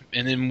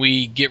 And then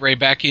we get right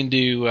back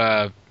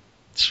into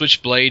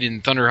Switchblade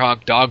and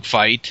Thunderhawk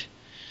dogfight.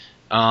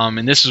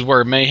 And this is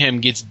where Mayhem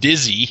gets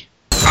dizzy.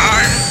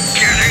 I'm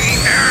getting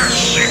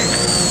airsick.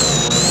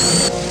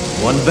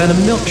 One Venom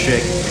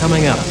milkshake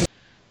coming up.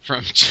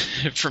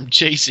 From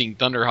chasing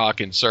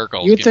Thunderhawk in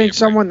circles. You'd think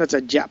someone that's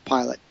a jet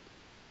pilot.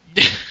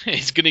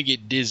 Is going to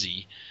get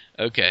dizzy.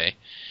 Okay.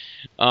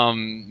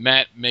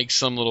 Matt makes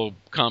some little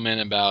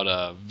comment about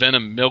a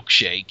Venom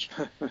milkshake.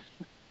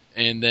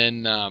 And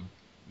then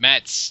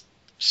Matt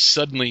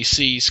suddenly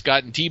sees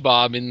Scott and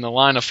T-Bob in the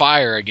line of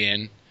fire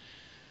again.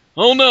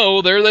 Oh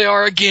no, there they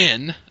are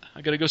again.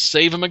 I gotta go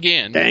save them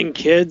again. Dang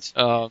kids.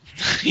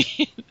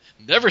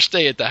 Never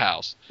stay at the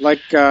house. Like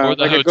Or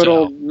the like a good hotel.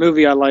 old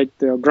movie I like,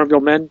 the Grumpy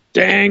Old Men.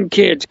 Dang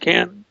kids,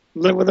 can't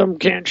live with them,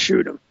 can't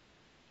shoot them.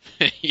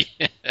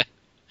 Yeah.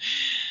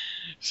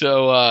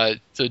 So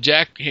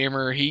Jack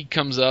Hammer, he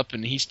comes up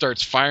and he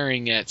starts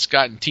firing at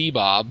Scott and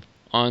T-Bob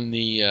on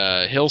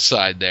the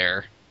hillside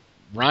there.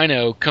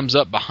 Rhino comes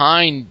up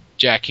behind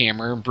Jack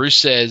Hammer, and Bruce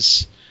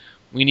says,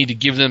 we need to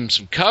give them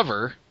some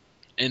cover.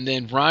 And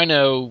then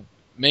Rhino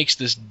makes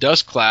this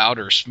dust cloud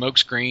or smoke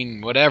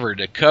screen, whatever,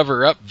 to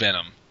cover up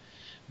Venom.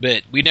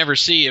 But we never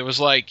see. It was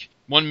like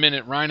 1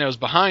 minute Rhino's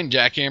behind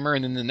Jack Hammer,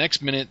 and then the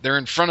next minute they're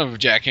in front of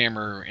Jack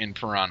Hammer and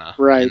Piranha.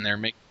 Right. And they're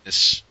making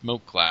this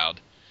smoke cloud.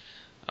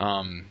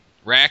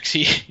 Rax,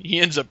 he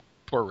ends up,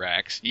 poor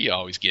Rax, he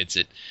always gets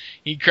it.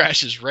 He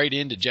crashes right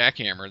into Jack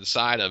Hammer, the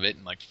side of it,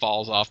 and like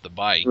falls off the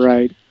bike.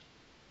 Right.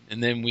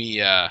 And then we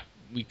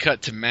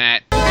cut to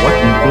Matt. What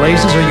in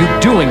blazes are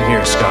you doing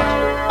here, Scott?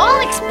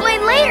 I'll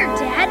explain later,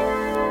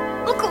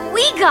 Dad. Look what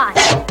we got.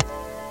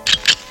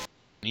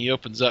 He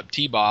opens up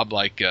T-Bob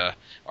like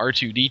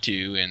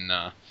R2-D2,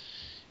 and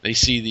they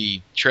see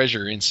the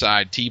treasure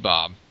inside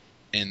T-Bob.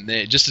 And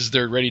just as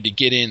they're ready to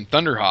get in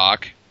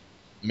Thunderhawk,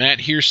 Matt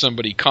hears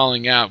somebody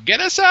calling out, "Get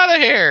us out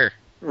of here!"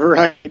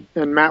 Right.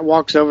 And Matt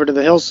walks over to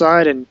the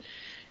hillside and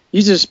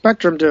uses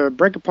Spectrum to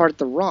break apart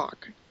the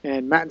rock.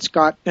 And Matt and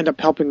Scott end up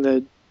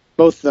helping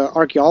both the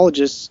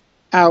archaeologists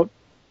out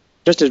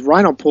just as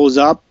Rhino pulls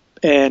up,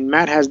 and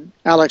Matt has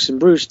Alex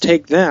and Bruce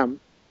take them.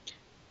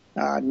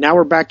 Now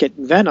we're back at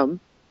Venom,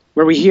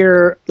 where we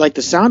hear like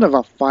the sound of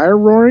a fire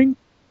roaring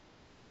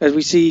as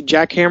we see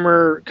Jack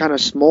Hammer kind of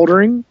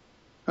smoldering.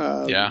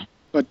 Yeah.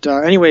 But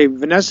anyway,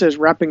 Vanessa is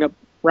wrapping up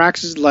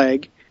Rax's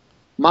leg.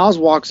 Miles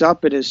walks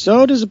up and is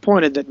so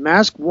disappointed that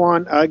M.A.S.K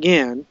won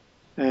again.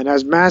 And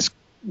as M.A.S.K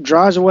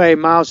drives away,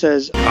 Miles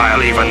says,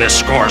 I'll even this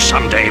score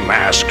someday,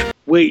 M.A.S.K.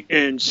 Wait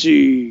and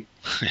see.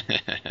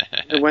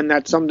 When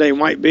that someday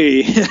might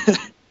be.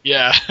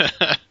 Yeah.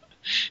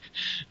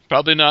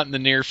 Probably not in the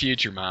near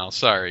future, Miles.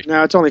 Sorry.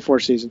 No, it's only 4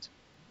 seasons.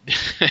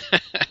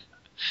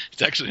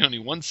 It's actually only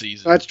 1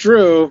 season. That's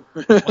true.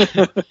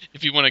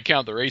 If you want to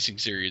count the racing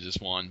series as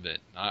one, but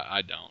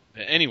I don't.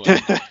 But anyway,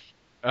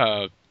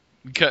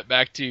 we cut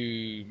back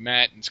to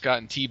Matt and Scott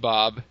and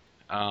T-Bob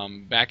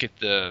back at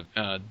the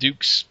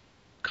Duke's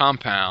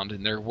compound,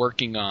 and they're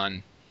working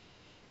on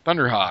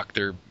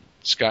Thunderhawk.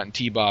 Scott and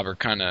T-Bob are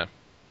kind of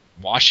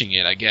washing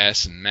it, I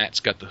guess, and Matt's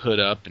got the hood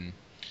up, and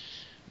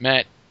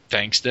Matt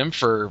thanks them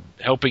for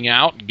helping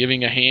out and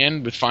giving a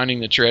hand with finding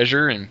the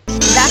treasure. And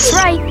That's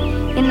right.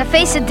 In the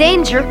face of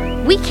danger,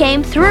 we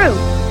came through.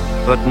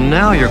 But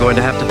now you're going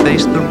to have to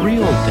face the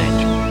real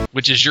danger.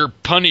 Which is your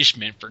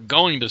punishment for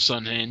going to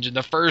Sunhenge in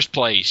the first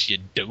place, you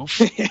doof.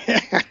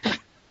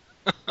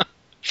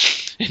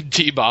 And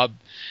T-Bob,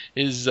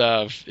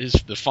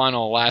 the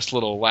final last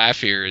little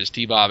laugh here is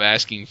T-Bob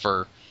asking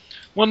for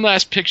one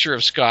last picture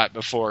of Scott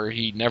before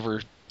he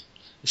never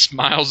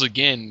smiles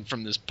again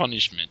from this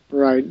punishment.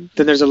 Right.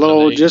 Then there's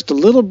just a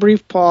little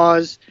brief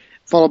pause,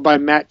 followed by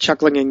Matt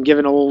chuckling and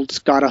giving old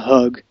Scott a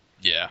hug.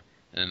 Yeah,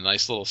 and a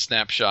nice little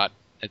snapshot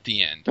at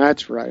the end.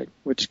 That's right,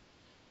 which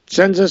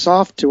sends us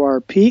off to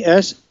our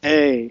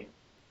PSA.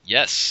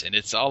 Yes, and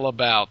it's all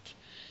about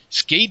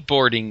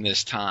skateboarding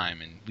this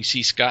time. And we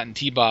see Scott and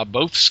T-Bob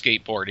both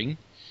skateboarding.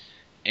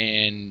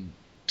 And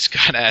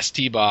Scott asked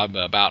T-Bob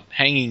about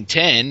hanging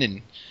 10,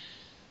 and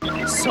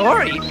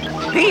Sorry,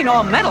 being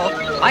all metal,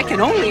 I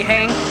can only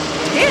hang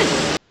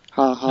 10.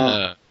 Ha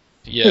ha.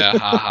 Yeah,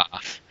 ha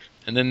ha.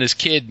 And then this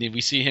kid, we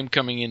see him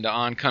coming into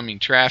oncoming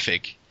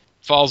traffic,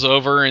 falls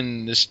over,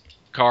 and this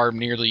car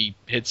nearly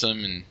hits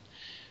him, and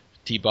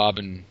T-Bob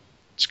and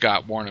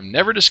Scott warn him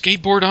never to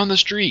skateboard on the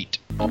street.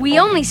 We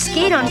only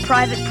skate on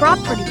private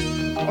property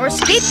or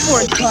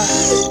skateboard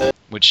clubs.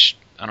 Which,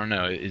 I don't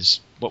know,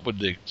 what would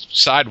the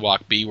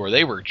sidewalk be where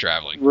they were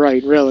traveling?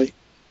 Right, really.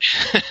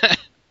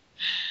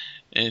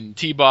 And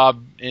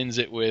T-Bob ends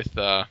it with,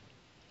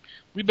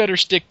 we better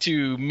stick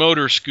to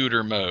motor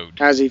scooter mode.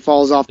 As he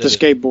falls off the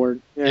skateboard.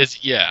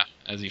 Yeah,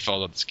 as he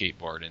falls off the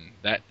skateboard. And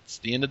that's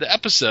the end of the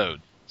episode.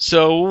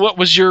 So what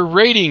was your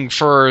rating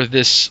for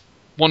this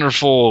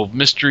wonderful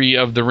Mystery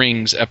of the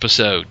Rings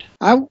episode?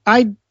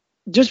 I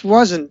just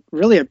wasn't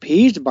really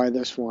appeased by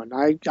this one.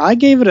 I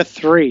gave it a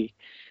 3.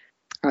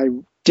 I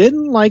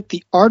didn't like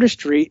the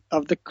artistry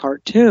of the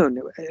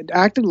cartoon. It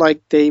acted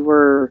like they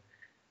were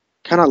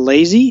kind of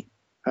lazy.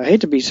 I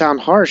hate to sound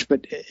harsh,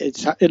 but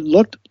it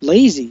looked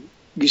lazy.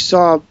 You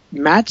saw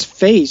Matt's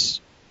face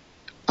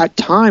at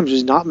times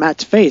was not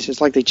Matt's face.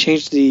 It's like they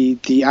changed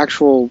the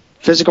actual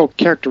physical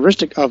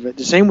characteristic of it.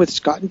 The same with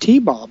Scott and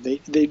T-Bob.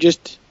 They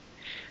just,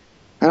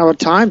 I don't know, at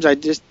times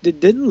it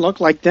didn't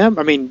look like them.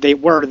 I mean, they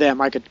were them.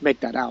 I could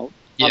make that out,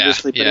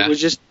 obviously, but it was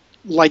just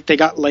like they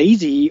got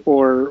lazy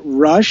or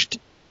rushed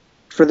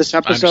for this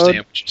episode. I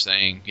understand what you're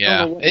saying.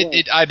 Yeah,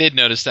 I did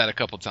notice that a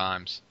couple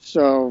times.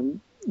 So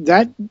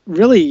that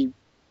really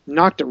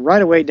knocked it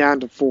right away down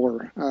to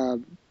 4.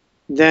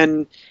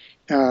 Then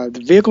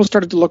the vehicle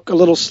started to look a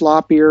little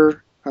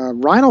sloppier.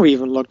 Rhino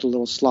even looked a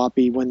little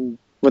sloppy when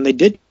they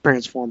did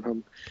transform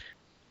him.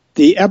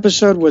 The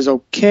episode was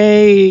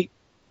okay.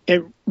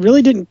 It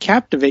really didn't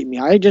captivate me.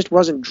 I just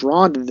wasn't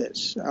drawn to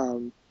this.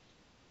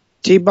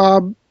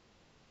 T-Bob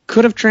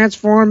could have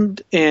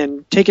transformed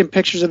and taken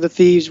pictures of the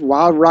thieves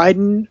while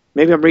riding.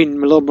 Maybe I'm reading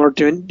a little more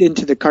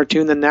into the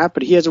cartoon than that,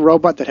 but he has a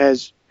robot that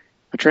has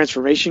a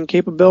transformation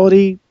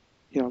capability.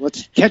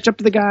 Let's catch up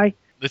to the guy.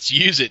 Let's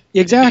use it.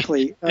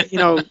 Exactly.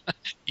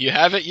 You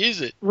have it,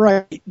 use it.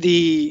 Right.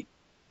 The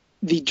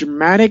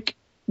dramatic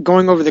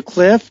going over the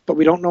cliff, but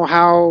we don't know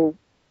how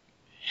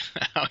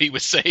he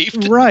was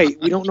saved. Right.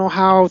 We don't know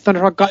how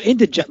Thunderhawk got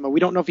into jet mode. We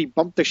don't know if he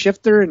bumped the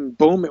shifter and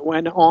boom, it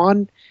went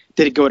on.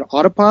 Did it go to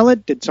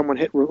autopilot? Did someone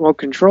hit remote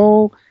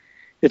control?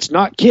 It's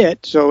not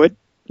Kit, so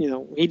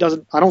he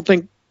doesn't. I don't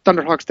think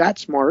Thunderhawk's that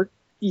smart.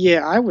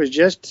 Yeah, I was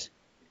a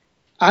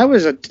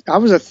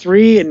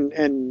 3,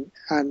 and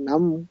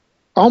I'm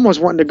almost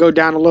wanting to go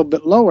down a little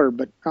bit lower,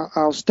 but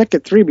I'll stick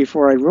at 3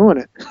 before I ruin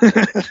it.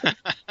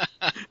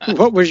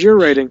 What was your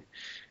rating?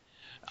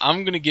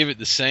 I'm going to give it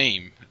the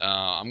same.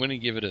 I'm going to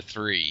give it a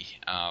 3.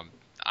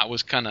 I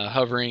was kind of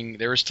hovering.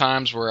 There was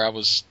times where I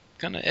was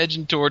kind of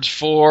edging towards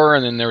 4,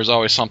 and then there was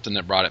always something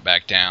that brought it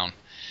back down.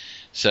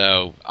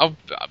 So,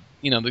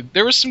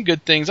 there was some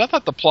good things. I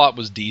thought the plot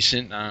was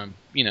decent. I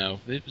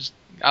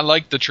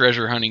liked the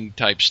treasure hunting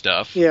type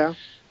stuff. Yeah.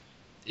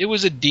 It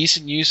was a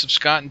decent use of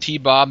Scott and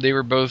T-Bob. They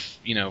were both,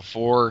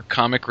 for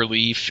comic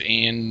relief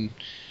and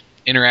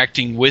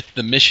interacting with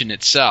the mission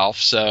itself.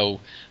 So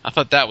I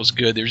thought that was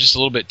good. There was just a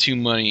little bit too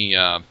many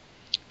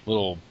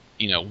little,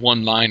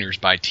 one-liners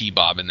by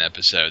T-Bob in the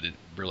episode that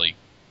really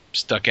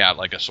stuck out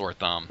like a sore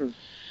thumb.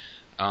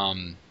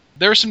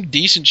 There were some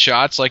decent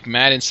shots, like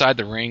Matt inside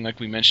the ring, like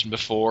we mentioned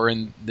before,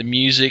 and the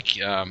music,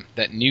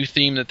 that new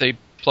theme that they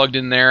plugged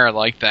in there, I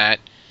like that.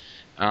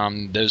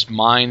 Those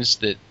mines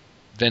that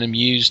Venom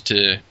used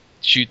to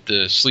shoot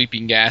the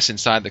sleeping gas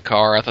inside the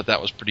car, I thought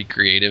that was pretty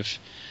creative.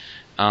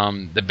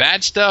 The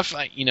bad stuff,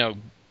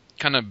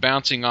 kind of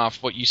bouncing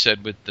off what you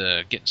said with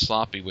the getting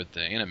sloppy with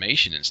the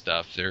animation and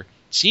stuff, there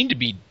seemed to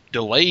be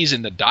delays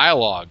in the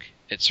dialogue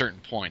at certain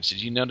points.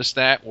 Did you notice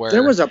that? Where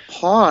there was a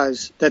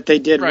pause that they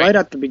did right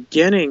at the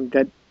beginning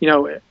that,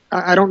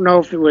 I don't know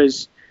if it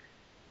was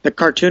the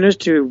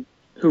cartoonist who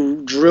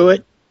drew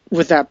it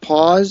with that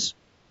pause,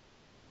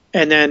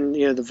 and then,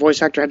 the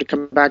voice actor had to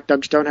come back,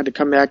 Doug Stone had to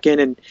come back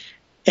in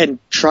and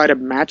try to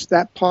match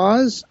that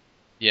pause.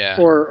 Yeah.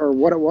 Or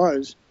what it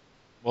was.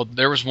 Well,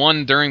 there was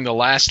one during the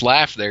last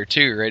laugh there,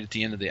 too, right at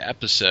the end of the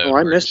episode. Oh,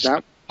 I missed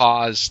that.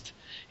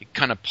 It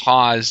kind of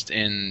paused,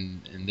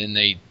 and then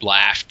they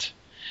laughed.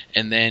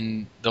 And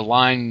then the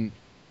line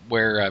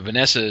where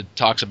Vanessa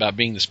talks about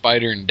being the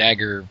spider and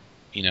Dagger,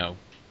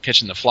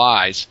 catching the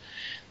flies,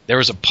 there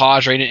was a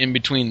pause right in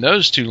between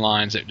those two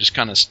lines that just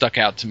kind of stuck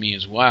out to me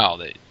as well.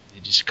 That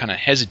it just kind of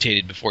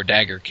hesitated before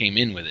Dagger came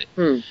in with it.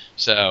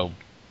 So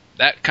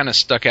that kind of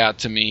stuck out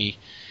to me.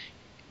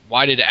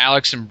 Why did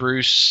Alex and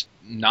Bruce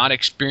not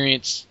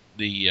experience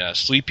the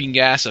sleeping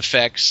gas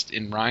effects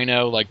in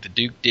Rhino like the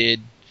Duke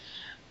did?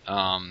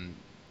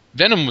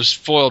 Venom was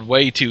foiled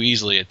way too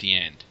easily at the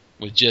end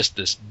with just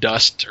this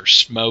dust or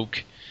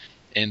smoke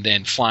and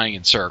then flying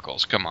in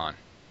circles. Come on.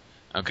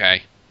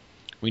 Okay?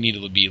 We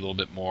need to be a little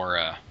bit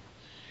more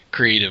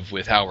creative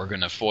with how we're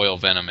going to foil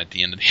Venom at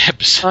the end of the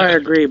episode. I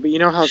agree, but you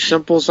know how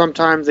simple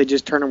sometimes they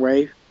just turn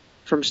away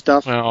from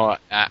stuff? Well,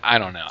 I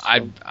don't know.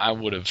 I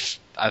would have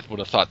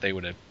thought they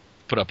would have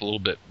put up a little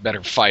bit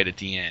better fight at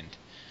the end.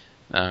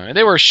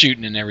 They were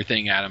shooting and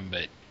everything at him,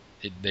 but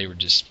it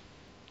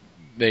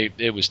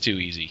was too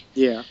easy.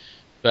 Yeah.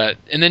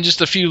 And then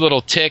just a few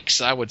little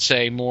ticks, I would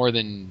say, more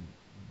than,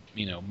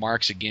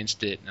 marks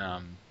against it.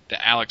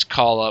 The Alex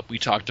call-up, we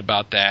talked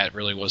about that.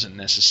 Really wasn't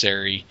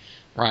necessary.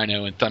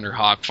 Rhino and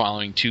Thunderhawk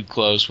following too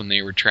close when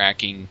they were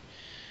tracking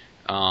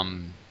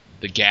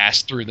the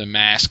gas through the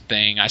mask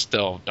thing. I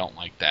still don't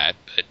like that,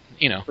 but,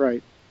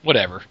 right.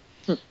 Whatever.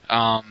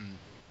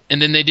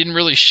 And then they didn't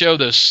really show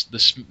the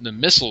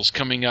missiles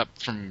coming up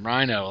from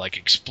Rhino, like,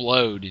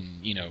 explode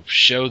and,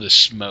 show the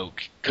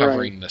smoke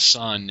covering the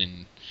sun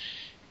and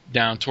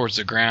down towards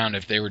the ground.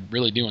 If they were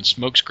really doing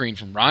smoke screen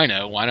from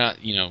Rhino, why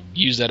not,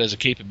 use that as a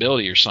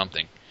capability or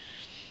something?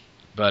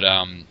 But,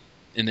 and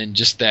then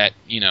just that,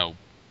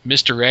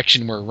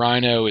 misdirection where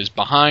Rhino is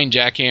behind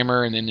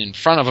Jackhammer and then in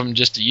front of him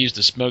just to use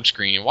the smoke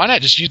screen. Why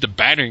not just use the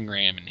battering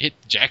ram and hit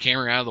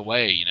Jackhammer out of the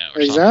way, or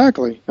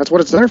exactly. Something? That's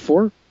what it's there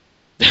for.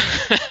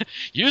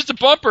 Use the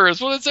bumper. That's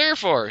what it's there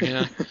for,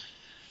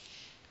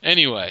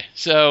 Anyway,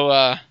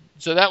 so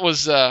that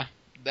was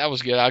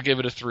good. I'll give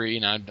it a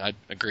 3, and I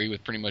agree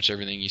with pretty much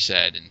everything you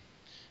said. And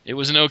it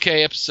was an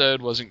okay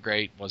episode. Wasn't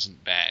great.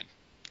 Wasn't bad.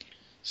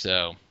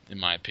 So, in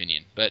my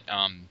opinion, but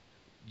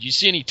do you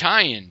see any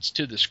tie-ins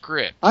to the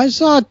script? I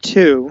saw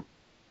 2.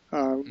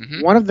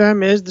 One of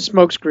them is the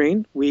smoke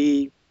screen.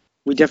 We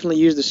definitely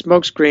used the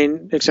smoke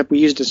screen, except we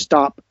used to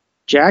stop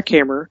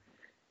Jackhammer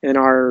in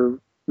our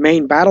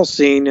main battle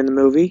scene in the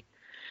movie.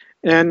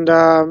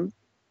 And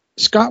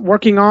Scott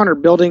working on or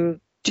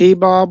building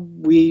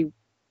T-Bob,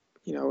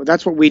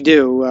 that's what we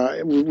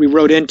do. We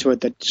wrote into it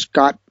that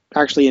Scott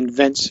actually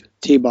invents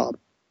T-Bob.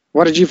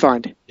 What did you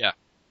find? Yeah,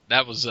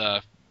 that was.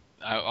 I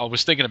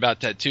was thinking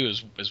about that too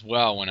as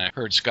well when I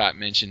heard Scott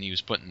mention he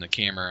was putting the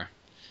camera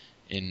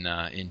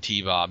in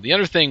T-Bob. The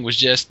other thing was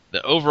just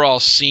the overall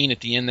scene at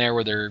the end there,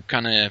 where they're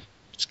kind of,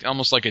 it's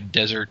almost like a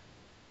desert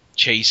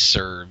chase,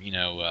 or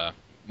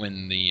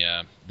when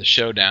the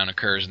showdown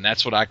occurs, and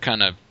that's what I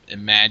kind of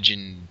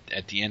imagined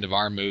at the end of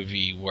our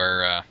movie,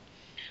 where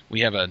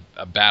we have a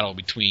battle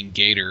between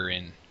Gator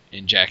and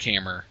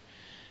Jackhammer,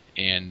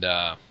 and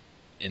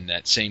in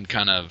that same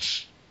kind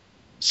of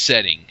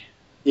setting.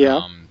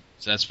 Yeah.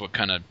 So that's what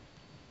kind of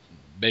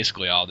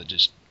basically all that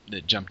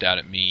jumped out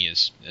at me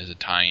as a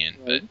tie-in.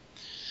 Right. But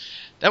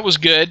that was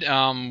good.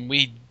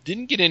 We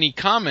didn't get any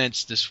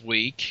comments this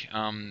week.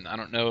 I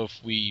don't know if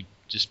we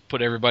just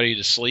put everybody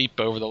to sleep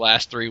over the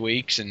last 3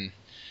 weeks and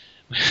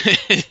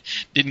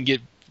didn't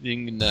get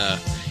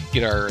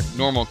our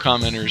normal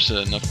commenters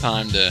enough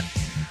time to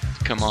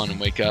come on and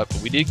wake up.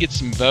 But we did get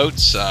some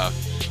votes.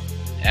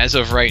 As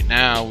of right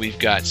now, we've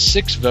got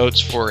 6 votes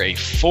for a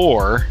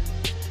 4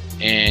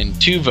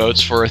 and 2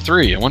 votes for a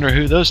 3. I wonder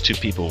who those 2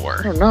 people were.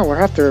 I don't know. We'll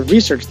have to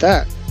research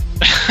that.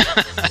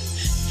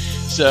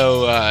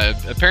 So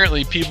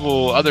apparently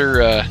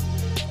other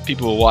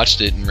people who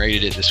watched it and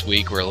rated it this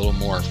week were a little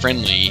more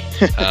friendly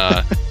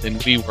than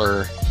we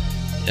were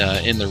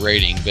in the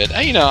rating. But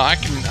I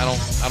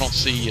don't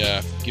see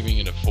giving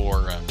it a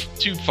 4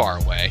 too far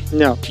away.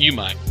 No. You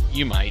might,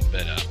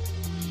 but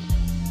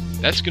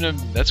that's gonna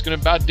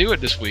about do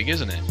it this week,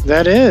 isn't it?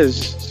 That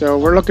is. So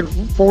we're looking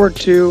forward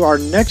to our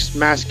next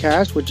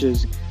MASKast, which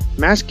is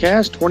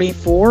MASKast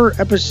 24,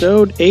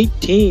 episode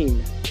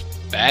 18.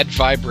 Bad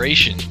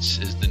Vibrations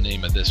is the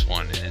name of this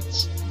one, and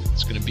it's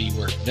going to be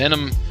where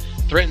Venom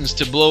threatens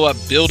to blow up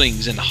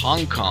buildings in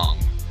Hong Kong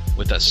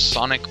with a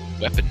sonic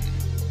weapon.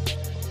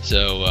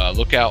 So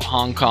look out,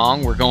 Hong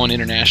Kong. We're going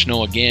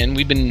international again.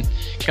 We've been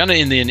kind of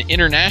in the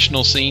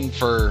international scene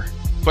for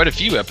quite a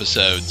few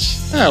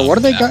episodes. Yeah, what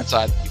do they got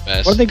outside the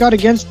US? What do they got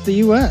against the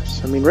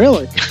US? I mean,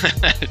 really?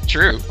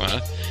 True.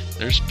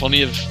 There's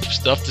plenty of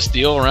stuff to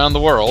steal around the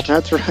world.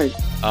 That's right.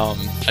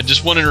 I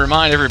just wanted to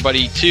remind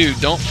everybody too,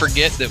 don't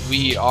forget that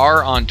we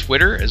are on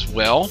Twitter as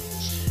well,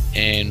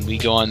 and we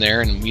go on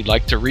there and we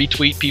like to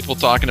retweet people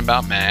talking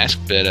about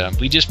M.A.S.K, but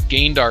we just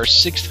gained our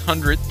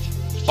 600th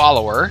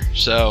follower,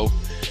 so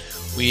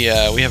we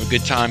have a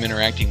good time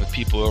interacting with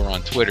people over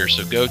on Twitter.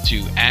 So go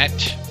to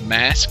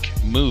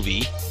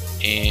 @MASKmovie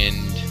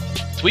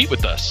and tweet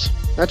with us.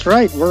 That's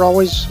right.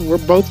 We're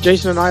both,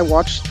 Jason and I,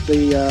 watch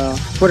the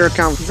Twitter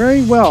account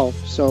very well.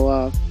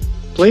 So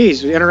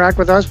please interact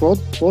with us. We'll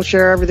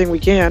share everything we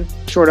can,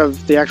 short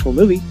of the actual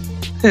movie.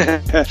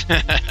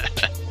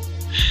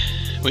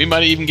 We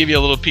might even give you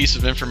a little piece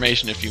of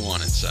information if you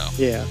want it. So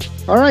yeah.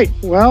 All right.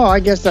 Well,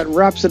 I guess that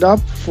wraps it up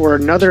for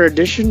another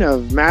edition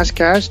of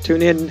MASKast.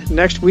 Tune in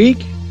next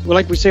week.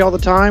 Like we say all the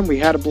time, we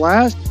had a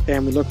blast,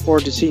 and we look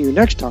forward to seeing you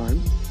next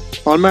time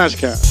on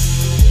MASKast.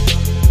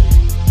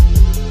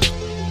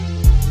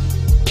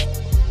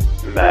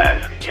 M.A.S.K.